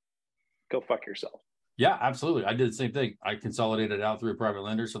 go fuck yourself. Yeah, absolutely. I did the same thing. I consolidated out through a private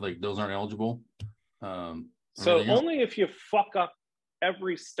lender, so like those aren't eligible. So only if you fuck up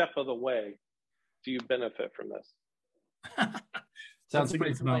every step of the way do you benefit from this. Sounds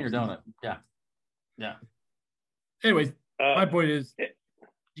pretty familiar, don't it? Yeah. Anyways, my point is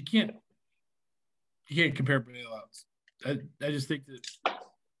you can't compare bailouts. I just think that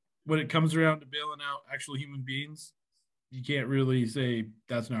when it comes around to bailing out actual human beings, you can't really say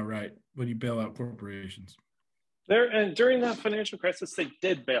that's not right when you bail out corporations. And during that financial crisis, they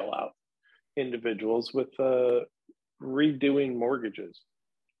did bail out individuals with redoing mortgages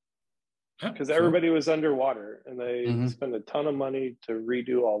because everybody was underwater, and they spent a ton of money to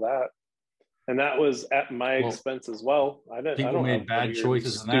redo all that, and that was at my expense as well. People made bad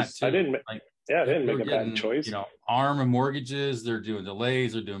choices in that too. I didn't make a bad choice. ARM and mortgages, they're doing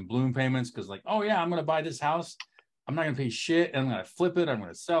delays, they're doing balloon payments because like, oh yeah, I'm going to buy this house I'm not going to pay shit. And I'm going to flip it. I'm going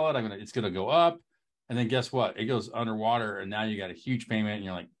to sell it. It's going to go up. And then guess what? It goes underwater. And now you got a huge payment. And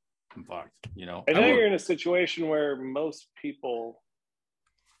you're like, I'm fucked, you know? And now you're in a situation where most people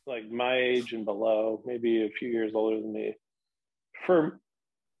like my age and below, maybe a few years older than me,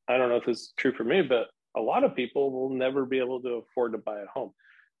 I don't know if this is true for me, but a lot of people will never be able to afford to buy a home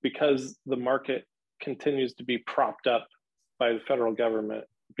because the market continues to be propped up by the federal government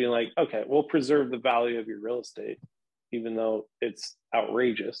being like, okay, we'll preserve the value of your real estate, even though it's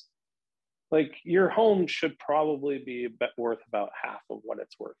outrageous. Like your home should probably be worth about half of what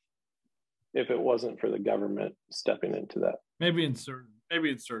it's worth if it wasn't for the government stepping into that. Maybe in certain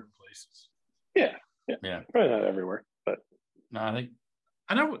places. Yeah. Probably not everywhere, but no, I think.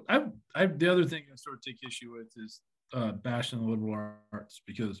 I know. The other thing I sort of take issue with is bashing the liberal arts,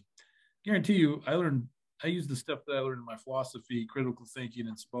 because I guarantee you, I use the stuff that I learned in my philosophy, critical thinking,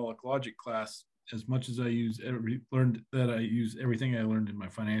 and symbolic logic class as much as I use everything I learned in my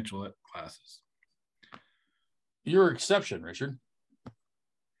financial classes. You're an exception, Richard.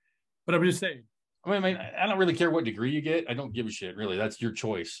 But I'm just saying. I mean, I don't really care what degree you get. I don't give a shit, really. That's your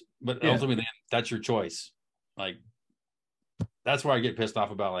choice. But ultimately, that's your choice. Like, that's where I get pissed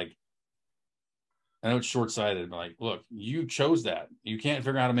off about, like, I know it's short-sighted, but like, look, you chose that. You can't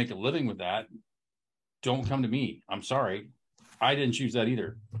figure out how to make a living with that. Don't come to me. I'm sorry. I didn't choose that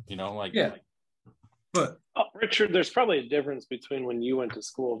either. You know, like, yeah. But Richard, there's probably a difference between when you went to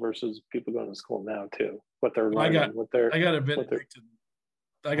school versus people going to school now too. What they're learning, I got a Benedictine.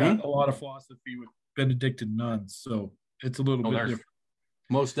 I got a lot of philosophy with Benedictine nuns, so it's a little bit different.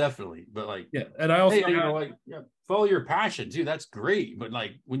 Most definitely, but like, yeah, and I also follow your passion too. That's great, but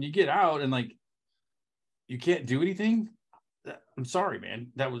like when you get out and like you can't do anything, I'm sorry, man.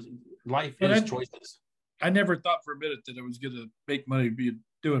 That was life is choices. I never thought for a minute that I was going to make money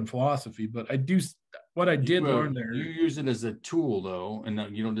doing philosophy, but I do. What I did learn there, you use it as a tool though,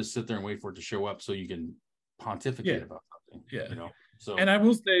 and you don't just sit there and wait for it to show up so you can pontificate about something. Yeah, you know. So, and I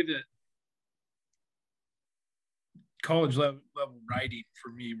will say that college level writing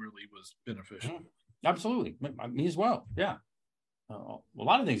for me really was beneficial. Absolutely, me as well. Yeah, a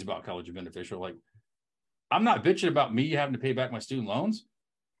lot of things about college are beneficial. Like, I'm not bitching about me having to pay back my student loans.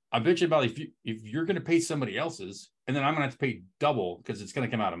 I'm bitching about if you're going to pay somebody else's, and then I'm going to have to pay double because it's going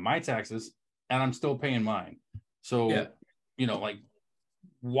to come out of my taxes, and I'm still paying mine. So, you know, like,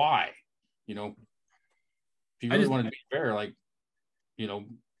 why? You know, if you really want to be fair, like, you know,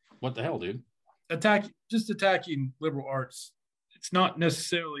 what the hell, dude? Attacking liberal arts, it's not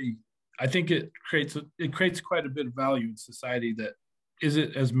necessarily. I think it creates quite a bit of value in society that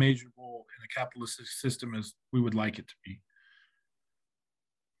isn't as measurable in a capitalistic system as we would like it to be.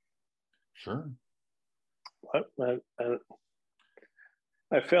 Sure.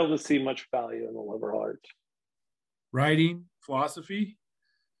 I fail to see much value in the liberal arts. Writing, philosophy.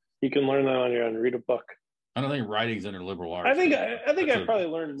 You can learn that on your own. Read a book. I don't think writing's under liberal arts. I think I probably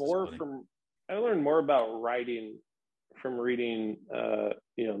learned more from. I learned more about writing from reading.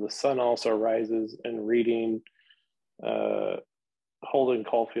 The Sun Also Rises and reading Holden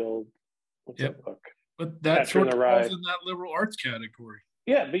Caulfield. What's that book? But that sort of falls in that liberal arts category.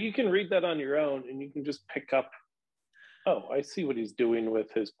 Yeah, but you can read that on your own, and you can just pick up. Oh, I see what he's doing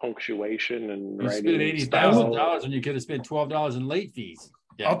with his punctuation and writing. You spent $80,000 when you could have spent $12 in late fees.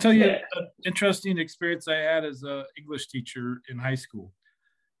 Yeah. I'll tell you an interesting experience I had as an English teacher in high school.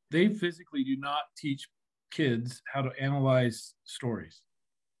 They physically do not teach kids how to analyze stories,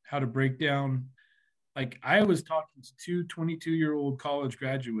 how to break down. Like, I was talking to two 22-year-old college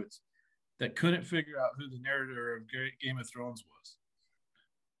graduates that couldn't figure out who the narrator of Game of Thrones was.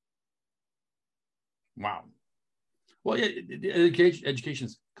 Wow. Well, education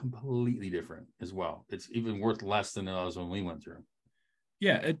is completely different as well. It's even worth less than it was when we went through.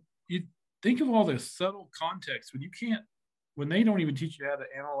 Yeah, you think of all the subtle context when they don't even teach you how to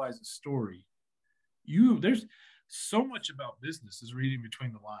analyze a story. There's so much about business is reading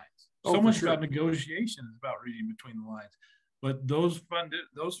between the lines. Much about negotiation is about reading between the lines. But those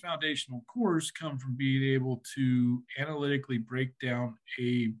foundational cores come from being able to analytically break down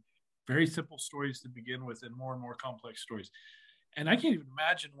a very simple stories to begin with and more complex stories. And I can't even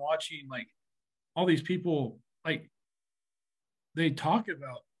imagine watching like all these people, like they talk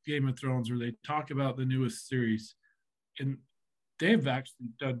about Game of Thrones or they talk about the newest series and they've actually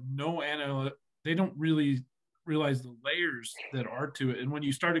done they don't really realize the layers that are to it. And when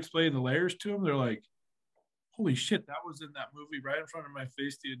you start explaining the layers to them, they're like, holy shit, that was in that movie right in front of my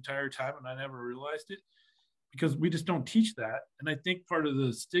face the entire time and I never realized it. Because we just don't teach that. And I think part of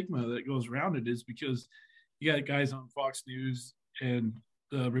the stigma that goes around it is because you got guys on Fox News and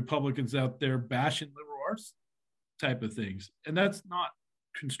the Republicans out there bashing liberal arts type of things. And that's not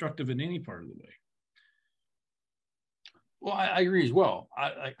constructive in any part of the way. Well, I agree as well.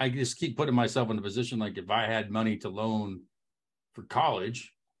 I just keep putting myself in a position like if I had money to loan for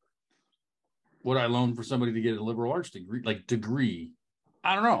college, would I loan for somebody to get a liberal arts degree?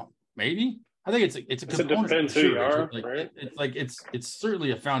 I don't know. Maybe. I think it's a component. It depends who you are, right? It's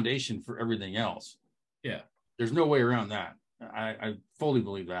certainly a foundation for everything else. Yeah. There's no way around that. I fully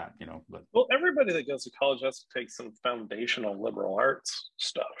believe that, but well, everybody that goes to college has to take some foundational liberal arts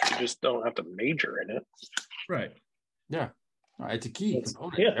stuff. You just don't have to major in it. Right. Yeah. It's a key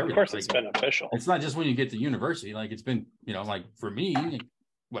component. Yeah, of course it's beneficial. It's not just when you get to university. Like it's been, like for me,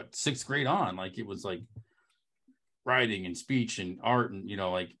 what, 6th grade on, like it was like writing and speech and art and,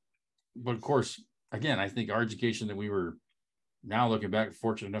 but of course, again, I think our education that we were now looking back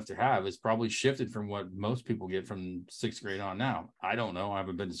fortunate enough to have is probably shifted from what most people get from 6th grade on now. I don't know. I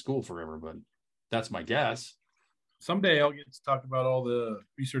haven't been to school forever, but that's my guess. Someday I'll get to talk about all the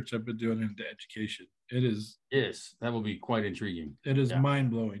research I've been doing into education. It is. Yes, that will be quite intriguing. It is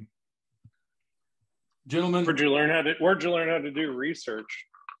mind-blowing. Gentlemen. Where'd you learn how to do research?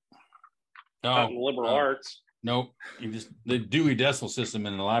 Not in liberal arts. Nope. You just the Dewey Decimal System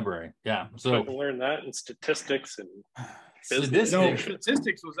in the library. Yeah. So I can learn that in statistics and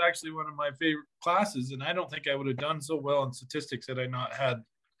statistics was actually one of my favorite classes, and I don't think I would have done so well in statistics had I not had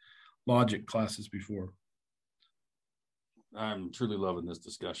logic classes before. I'm truly loving this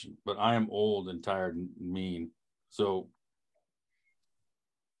discussion, but I am old and tired and mean. So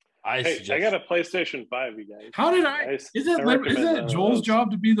I got a PlayStation 5, you guys. Is that Joel's job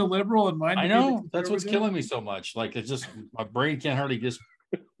to be the liberal and mine? I know that's what's killing me so much. Like it's just my brain can't hardly just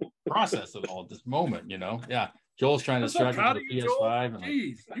process it all at this moment. Yeah. Joel's trying to distract me with the PS5.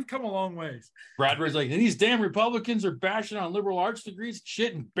 Jeez, you've come a long ways. Bradbury's like, these damn Republicans are bashing on liberal arts degrees and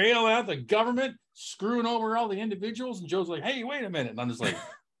shit and bail out the government, screwing over all the individuals. And Joe's like, hey, wait a minute. And I'm just like,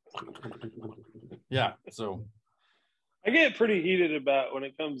 yeah. So I get pretty heated about when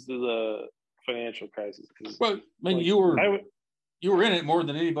it comes to the financial crisis. Well, I mean, you were in it more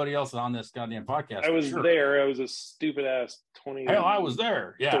than anybody else on this goddamn podcast. I was there. I was a stupid ass 20. Hell, I was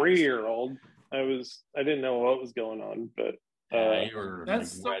there. Yeah, 3-year-old. I didn't know what was going on, but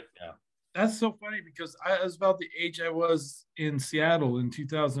that's so funny because I was about the age I was in Seattle in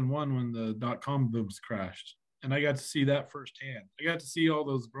 2001 when the .com booms crashed, and I got to see that firsthand. I got to see all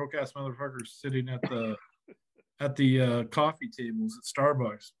those broke ass motherfuckers sitting at the coffee tables at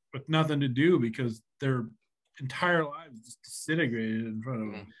Starbucks with nothing to do because their entire lives just disintegrated in front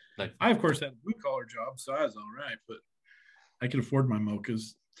of them. I of course had a blue collar job, so I was all right, but I could afford my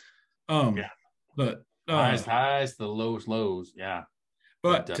mochas. But highs, the lows, yeah.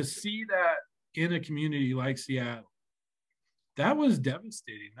 But to see that in a community like Seattle, that was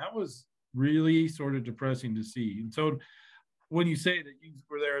devastating. That was really sort of depressing to see. And so when you say that you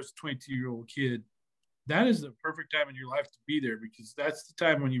were there as a 22-year-old kid, that is the perfect time in your life to be there because that's the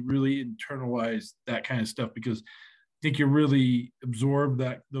time when you really internalize that kind of stuff because I think you really absorb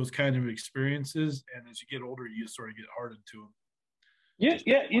those kind of experiences. And as you get older, you sort of get hardened to them. Yeah.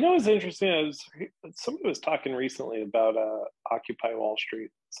 What's interesting? Somebody was talking recently about Occupy Wall Street.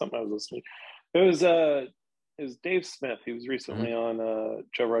 Something I was listening. It was Dave Smith. He was recently on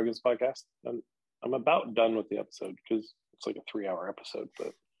Joe Rogan's podcast. I'm about done with the episode because it's like a 3-hour episode, but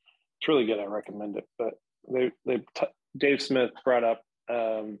it's really good. I recommend it. But Dave Smith brought up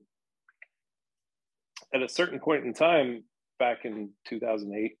at a certain point in time back in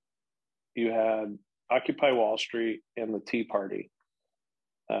 2008, you had Occupy Wall Street and the Tea Party.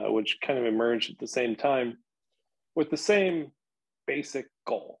 Which kind of emerged at the same time with the same basic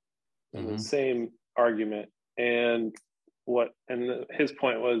goal and the same argument. And his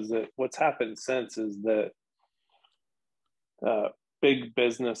point was that what's happened since is that big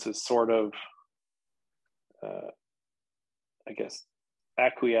business is sort of,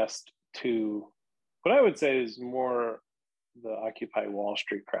 acquiesced to what I would say is more the Occupy Wall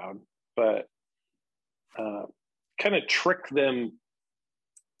Street crowd, but kind of trick them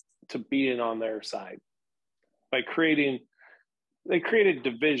to being on their side by they created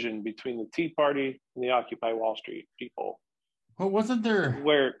division between the Tea Party and the Occupy Wall Street people. Well, wasn't there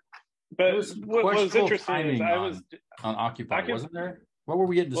what was interesting is on Occupy, wasn't there? What were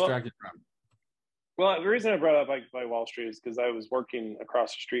we getting distracted from? Well, the reason I brought up Occupy Wall Street is because I was working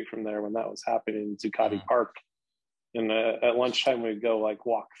across the street from there when that was happening in Zuccotti Park. And at lunchtime, we'd go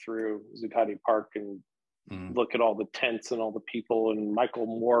walk through Zuccotti Park and look at all the tents and all the people, and Michael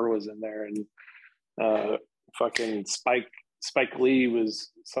Moore was in there, and fucking Spike Lee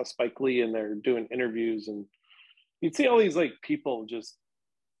in there doing interviews, and you'd see all these people just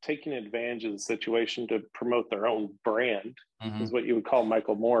taking advantage of the situation to promote their own brand, Mhm. is what you would call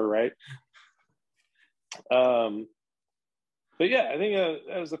Michael Moore, right? But yeah, I think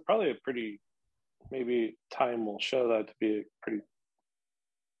that was probably a pretty, maybe time will show that to be a pretty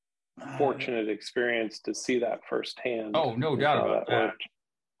fortunate experience to see that firsthand. Oh, no doubt how about that. worked.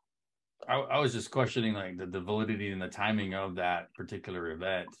 I was just questioning like the validity and the timing of that particular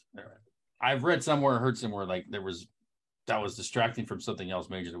event. I've read somewhere, heard somewhere like that was distracting from something else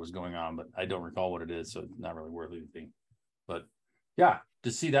major that was going on, but I don't recall what it is, so it's not really worth anything. But yeah,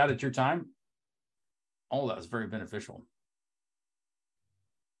 to see that at your time, all that was very beneficial.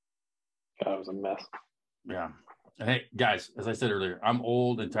 That was a mess. Yeah. And hey, guys, as I said earlier, I'm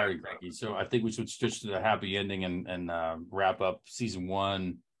old and tired of cranky, so I think we should switch to the happy ending and wrap up season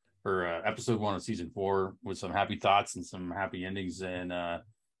 1 or episode 1 of season 4 with some happy thoughts and some happy endings. And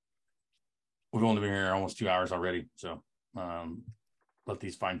we've only been here almost 2 hours already, so let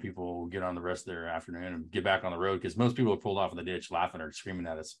these fine people get on the rest of their afternoon and get back on the road, because most people have pulled off in the ditch laughing or screaming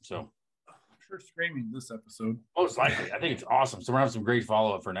at us. So I'm sure screaming this episode. most likely, I think it's awesome. So we're gonna have some great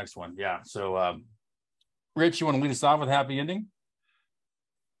follow up for next one. Yeah. So Rich, you want to lead us off with happy ending?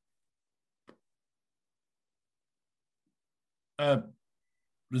 It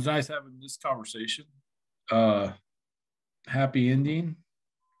was nice having this conversation. Happy ending.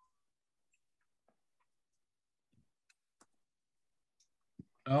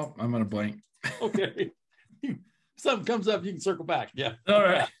 Oh, I'm gonna blank. Okay. Something comes up, you can circle back. Yeah. All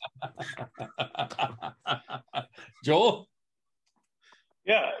right. Joel?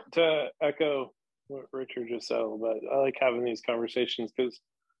 Yeah, to echo what Richard just said a little bit, I like having these conversations because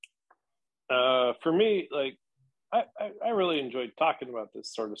for me, like, I really enjoyed talking about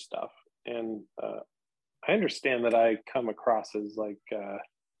this sort of stuff. And I understand that I come across as like,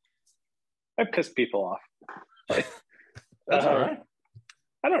 I piss people off. Like, That's all right.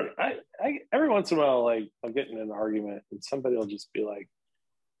 I every once in a while, like, I'll get in an argument and somebody will just be like,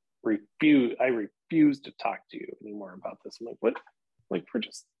 I refuse to talk to you anymore about this. I'm like, what? Like, we're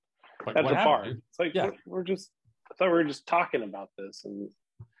just Like, at what the bar. happened? It's like, Yeah. I thought we were just talking about this. And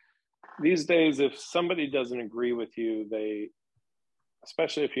these days, if somebody doesn't agree with you,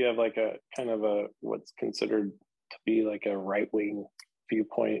 especially if you have like a kind of a, what's considered to be like a right-wing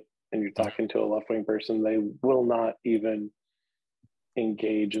viewpoint and you're talking to a left-wing person, they will not even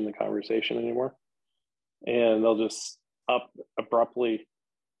engage in the conversation anymore. And they'll just abruptly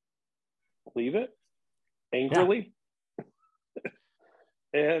leave it angrily.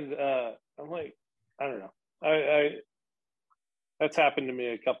 And I'm like, I don't know. I that's happened to me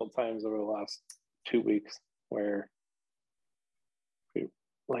a couple of times over the last 2 weeks where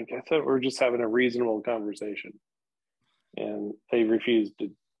like, I thought we were just having a reasonable conversation and they refused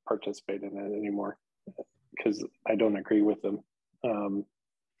to participate in it anymore because I don't agree with them.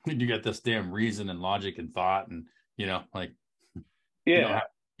 You got this damn reason and logic and thought, and like, yeah,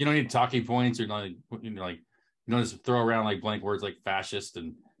 you don't need talking points, or like, you don't just throw around like blank words like fascist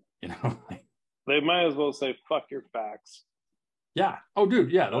and like, they might as well say fuck your facts. Yeah. Oh,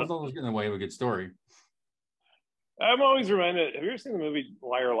 dude. Yeah, those get in the way of a good story. I'm always reminded. Have you ever seen the movie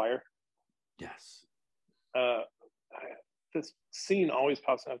Liar Liar? Yes. This scene always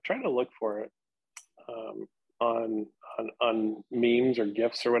pops up. I'm trying to look for it on memes or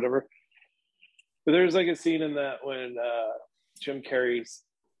GIFs or whatever. But there's like a scene in that when Jim Carrey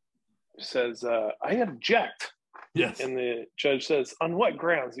says, "I object." Yes. And the judge says, "On what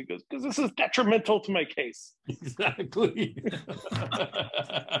grounds?" He goes, "Because this is detrimental to my case." Exactly.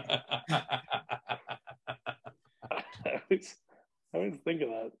 I always think of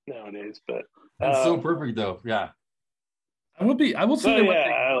that nowadays, but that's so perfect, though. Yeah. I will say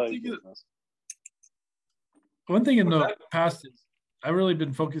one thing in the past is I've really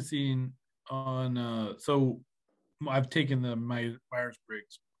been focusing on so I've taken the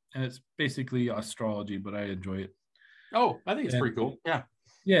Myers-Briggs, and it's basically astrology, but I enjoy it. Oh, I think it's pretty cool.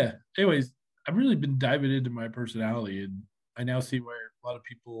 Yeah. Anyways, I've really been diving into my personality, and I now see where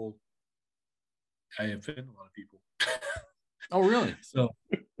I offend a lot of people. Oh, really? So,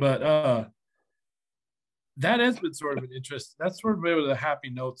 but that has been sort of an interest. That's sort of one of the happy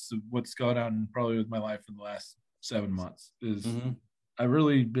notes of what's gone on probably with my life in the last 7 months. Is I've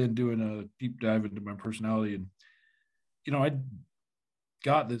really been doing a deep dive into my personality, and I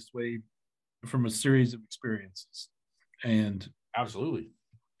got this way from a series of experiences, and absolutely,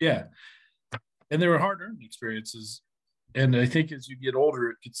 yeah, and they were hard-earned experiences. And I think as you get older,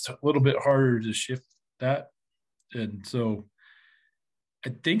 it gets a little bit harder to shift that. And so I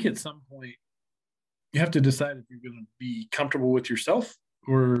think at some point you have to decide if you're going to be comfortable with yourself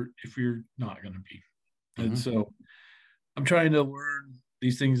or if you're not going to be. And so I'm trying to learn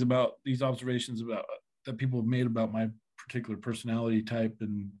these observations about that people have made about my particular personality type,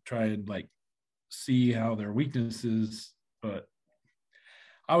 and try and like see how their weaknesses, but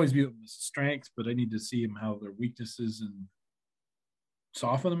I always view them as strengths, but I need to see them how their weaknesses and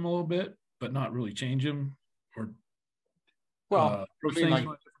soften them a little bit, but not really change them or I mean, like,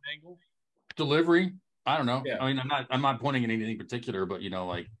 from a different angle. Delivery. I don't know. Yeah. I mean, I'm not pointing at anything particular, but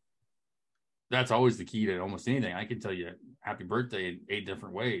like that's always the key to almost anything. I can tell you happy birthday in 8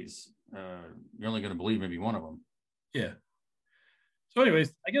 different ways. You're only going to believe maybe one of them. Yeah. So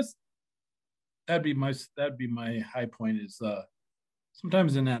anyways, I guess that'd be my high point is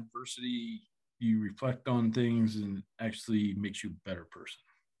sometimes in adversity you reflect on things and actually makes you a better person.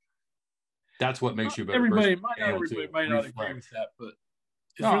 That's what makes you a better everybody person. Everybody might not agree with that, but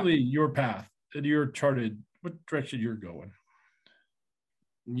it's really your path and you're charted what direction you're going.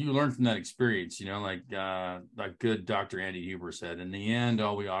 You learn from that experience, like good Dr. Andy Huber said, in the end,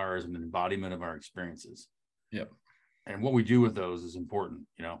 all we are is an embodiment of our experiences. Yep. And what we do with those is important,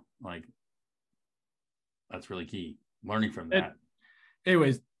 like that's really key. Learning from that.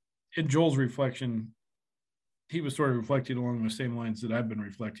 Anyways, in Joel's reflection, he was sort of reflecting along the same lines that I've been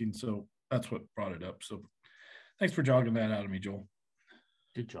reflecting. So that's what brought it up. So thanks for jogging that out of me, Joel.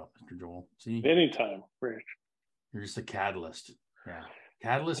 Good job, Mr. Joel. See? Anytime, Rich. You're just a catalyst. Yeah.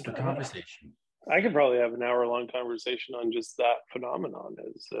 Catalyst for conversation. I could probably have an hour-long conversation on just that phenomenon.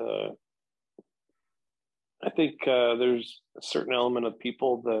 I think there's a certain element of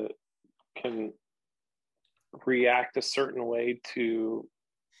people that can react a certain way to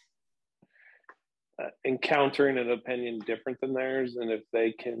encountering an opinion different than theirs, and if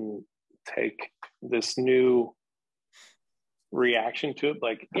they can take this new reaction to it,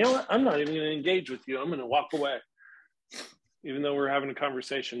 like, you know what, I'm not even going to engage with you, I'm going to walk away even though we're having a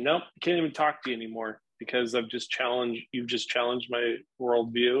conversation. Nope, can't even talk to you anymore because you've just challenged my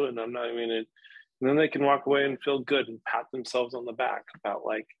worldview, and I'm not even gonna. And then they can walk away and feel good and pat themselves on the back about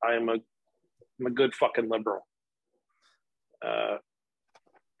like, I'm a good fucking liberal.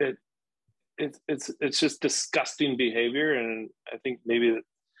 It's just disgusting behavior, and I think maybe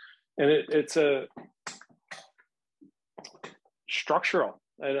it's a structural.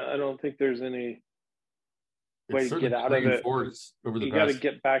 I don't think there's any way to get out of it. Over the you got to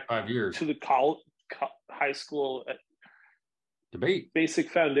get back 5 years to the high school debate,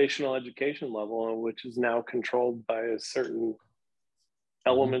 basic foundational education level, which is now controlled by a certain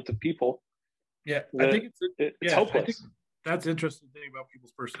element of people. Yeah, I think it's hopeless. I think that's the interesting thing about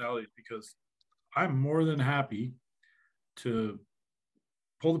people's personalities, because I'm more than happy to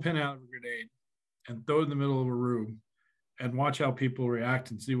pull the pin out of a grenade and throw it in the middle of a room and watch how people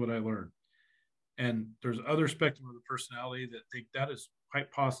react and see what I learn. And there's other spectrum of the personality that think that is quite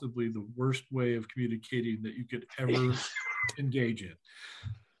possibly the worst way of communicating that you could ever engage in.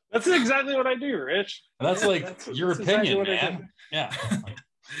 That's exactly what I do, Rich. That's your opinion, exactly, man. Yeah.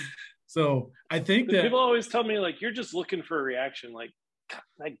 So I think that people always tell me, like, you're just looking for a reaction. Like,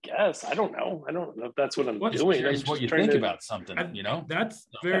 I guess I don't know if that's what I'm doing. I'm what you think about something, That's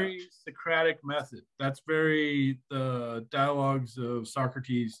very Socratic method. That's very the dialogues of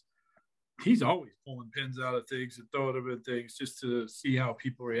Socrates. He's always pulling pins out of things and throwing them in things just to see how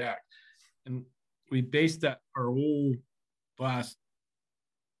people react. And we based that our whole last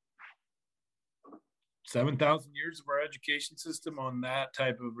 7,000 years of our education system on that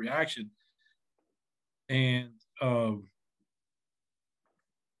type of reaction. And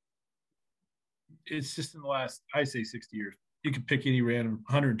it's just in the last, I say 60 years, you could pick any random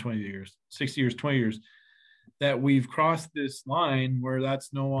 120 years, 60 years, 20 years, that we've crossed this line where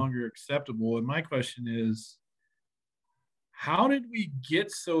that's no longer acceptable. And my question is, how did we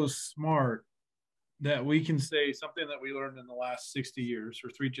get so smart that we can say something that we learned in the last 60 years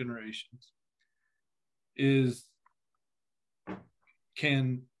or 3 generations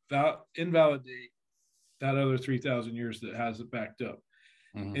can invalidate that other 3,000 years that has it backed up?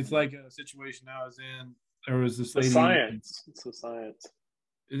 Mm-hmm. It's like a situation I was in. There was this lady. It's a science.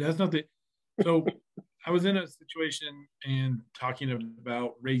 That's not the. So I was in a situation and talking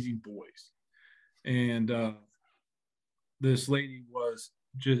about raising boys, and this lady was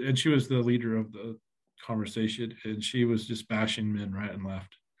and she was the leader of the conversation, and she was just bashing men right and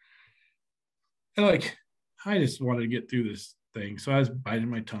left. And I just wanted to get through this thing, so I was biting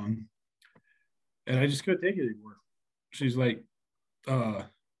my tongue, and I just couldn't take it anymore. She's like,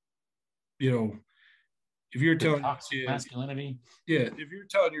 if you're telling your kid masculinity, if you're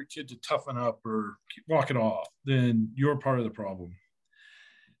telling your kid to toughen up or walk it off, then you're part of the problem.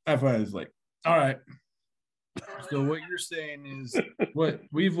 I was like, all right. So what you're saying is what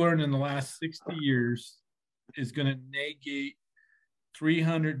we've learned in the last 60 years is going to negate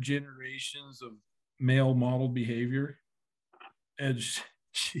 300 generations of male model behavior? And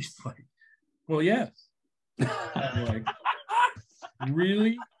she's like, well, yes. I'm like,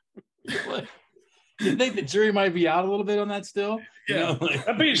 really? You think the jury might be out a little bit on that still? Yeah.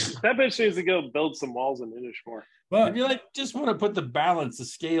 That bitch needs to go build some walls in Inishmore. But if you like just want to put the balance, the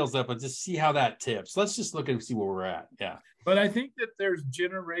scales up and just see how that tips. Let's just look and see where we're at. Yeah. But I think that there's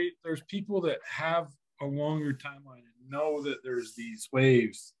people that have a longer timeline and know that there's these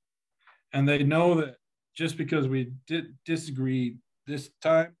waves. And they know that just because we did disagree this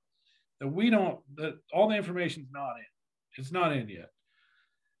time, that all the information's not in. It's not in yet.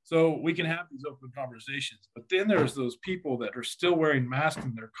 So we can have these open conversations. But then there's those people that are still wearing masks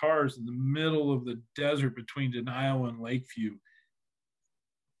in their cars in the middle of the desert between Denial and Lakeview.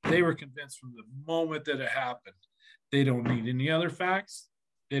 They were convinced from the moment that it happened. They don't need any other facts.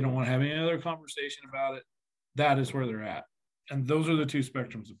 They don't want to have any other conversation about it. That is where they're at. And those are the two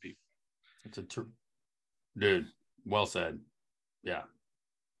spectrums of people. It's a true, dude. Well said. Yeah.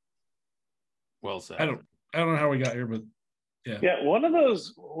 Well said. I don't know how we got here, but yeah. Yeah, one of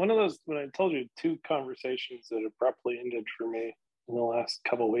those when I told you two conversations that abruptly ended for me in the last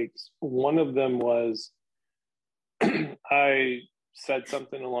couple of weeks. One of them was I said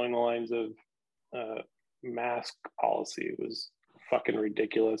something along the lines of mask policy was fucking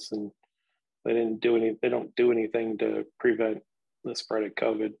ridiculous, and they don't do anything to prevent the spread of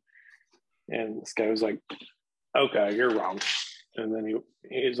COVID. And this guy was like, "Okay, you're wrong." And then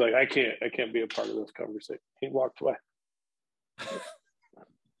he's like, I can't be a part of this conversation. He walked away.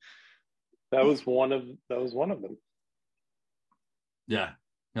 That was one of them. Yeah.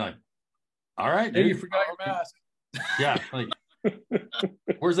 You're like, all right, Hey, dude. you forgot your mask. Yeah. Like,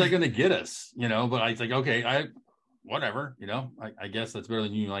 where's that going to get us? But I was like, okay, whatever, I guess that's better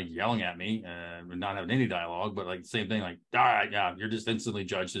than you like yelling at me and not having any dialogue. But like, same thing, like, all right, yeah, you're just instantly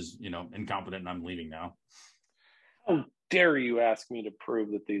judged as, incompetent and I'm leaving now. How dare you ask me to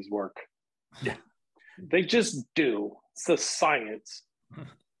prove that these work? Yeah. They just do. It's the science. God,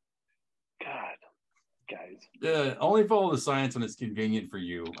 guys. Yeah, only follow the science when it's convenient for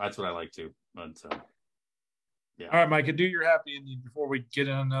you. That's what I like to. But yeah. All right, Micah, do your happy ending before we get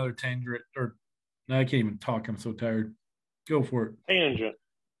in another tangent. Or no, I can't even talk. I'm so tired. Go for it. Tangent.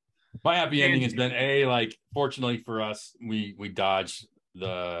 My happy ending has been fortunately for us, we dodged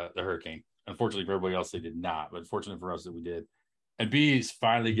the hurricane. Unfortunately for everybody else, they did not. But fortunately for us that we did. And B is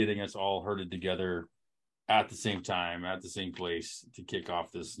finally getting us all herded together at the same time, at the same place to kick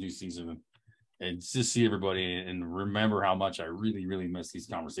off this new season and just see everybody and remember how much I really, really miss these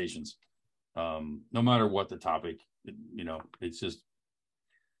conversations. No matter what the topic, it's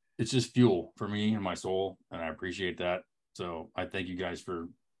just fuel for me and my soul. And I appreciate that. So I thank you guys for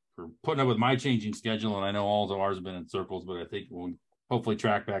putting up with my changing schedule. And I know all of ours have been in circles, but I think we'll hopefully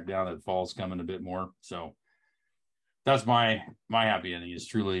track back down that fall's coming a bit more. So that's my happy ending is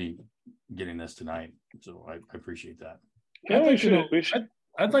truly getting this tonight. So I appreciate that. Yeah,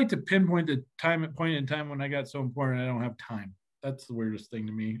 I'd like to pinpoint the point in time when I got so important I don't have time. That's the weirdest thing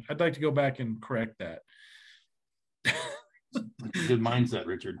to me. I'd like to go back and correct that. Good mindset,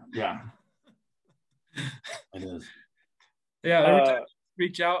 Richard. Yeah. It is. Yeah, every time I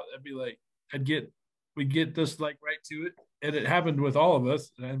reach out, I'd be like, we'd get this like right to it. And it happened with all of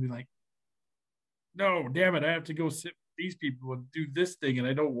us. And I'd be like, no, damn it, I have to go sit with these people and do this thing. And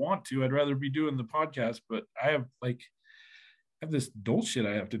I don't want to. I'd rather be doing the podcast, but I have this adult shit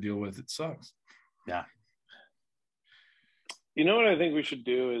I have to deal with. It sucks. Yeah. You know what I think we should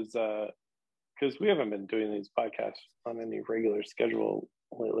do is because we haven't been doing these podcasts on any regular schedule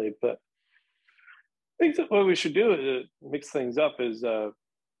lately, but I think that what we should do to mix things up is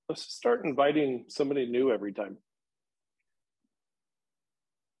let's start inviting somebody new every time.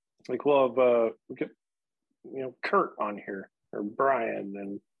 Like we'll get Kurt on here or Brian,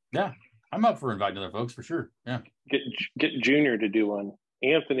 and yeah, I'm up for inviting other folks for sure. Yeah, get Junior to do one.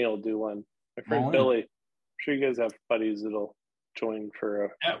 Anthony will do one. My friend Billy. I'm sure you guys have buddies that'll join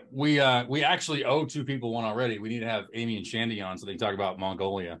for. Yeah, we actually owe two people one already. We need to have Amy and Shandy on so they can talk about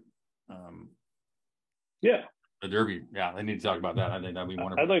Mongolia. Yeah, the Derby. Yeah, they need to talk about that. I think that'd be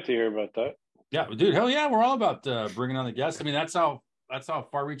wonderful. I'd like to hear about that. Yeah, dude. Hell yeah, we're all about bringing on the guests. I mean, that's how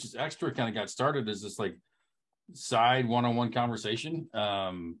Far Reaches Extra kind of got started. Is this like side one-on-one conversation?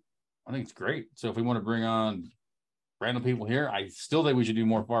 I think it's great. So if we want to bring on random people here, I still think we should do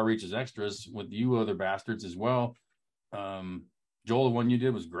more Far Reaches Extras with you other bastards as well. Joel, the one you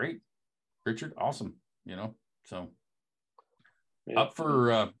did was great. Richard, awesome. So yeah.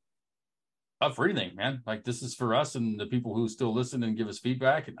 Up for anything, man. Like this is for us and the people who still listen and give us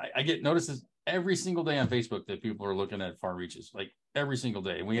feedback. And I get notices every single day on Facebook that people are looking at Far Reaches, like every single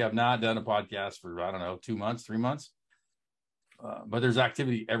day. We have not done a podcast for, I don't know, 2 months, 3 months. But there's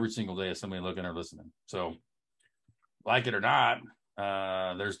activity every single day of somebody looking or listening. So like it or not,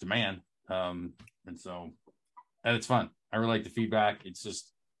 there's demand. And it's fun. I really like the feedback. It's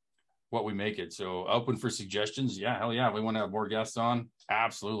just what we make it. So open for suggestions. Yeah, hell yeah. We want to have more guests on.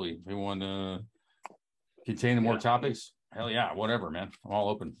 Absolutely. We want to contain more topics. Hell yeah. Whatever, man. I'm all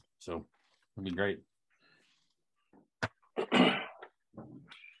open. So it'll be great. All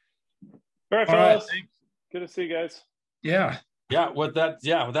right, fellas. Good to see you guys. Yeah. With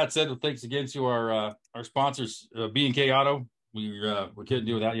that said, thanks again to our sponsors, B&K Auto. We couldn't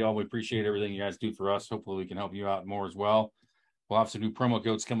do without y'all. We appreciate everything you guys do for us. Hopefully we can help you out more as well. We'll have some new promo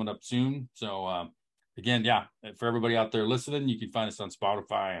codes coming up soon. So again, for everybody out there listening, you can find us on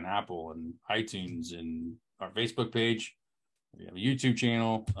Spotify and Apple and iTunes and our Facebook page. We have a YouTube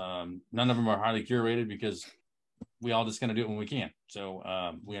channel. None of them are highly curated because we all just kind of do it when we can.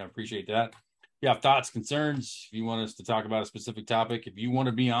 So we appreciate that. If you have thoughts, concerns, if you want us to talk about a specific topic, if you want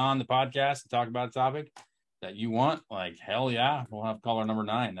to be on the podcast and talk about a topic that you want, like, hell yeah, we'll have caller number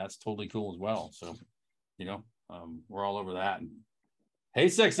 9. That's totally cool as well. So, we're all over that. And, hey,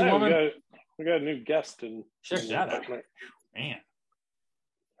 sexy woman. We got a new guest in. Check that out. Man.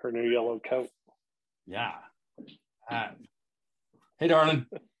 Her new yellow coat. Yeah. Hey, darling.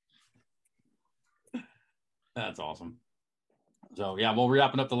 That's awesome. So, we'll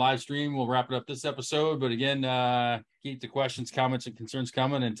wrapping up the live stream. We'll wrap it up this episode. But again, keep the questions, comments, and concerns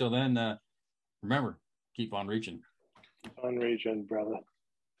coming. Until then, remember, keep on reaching. On reaching, brother.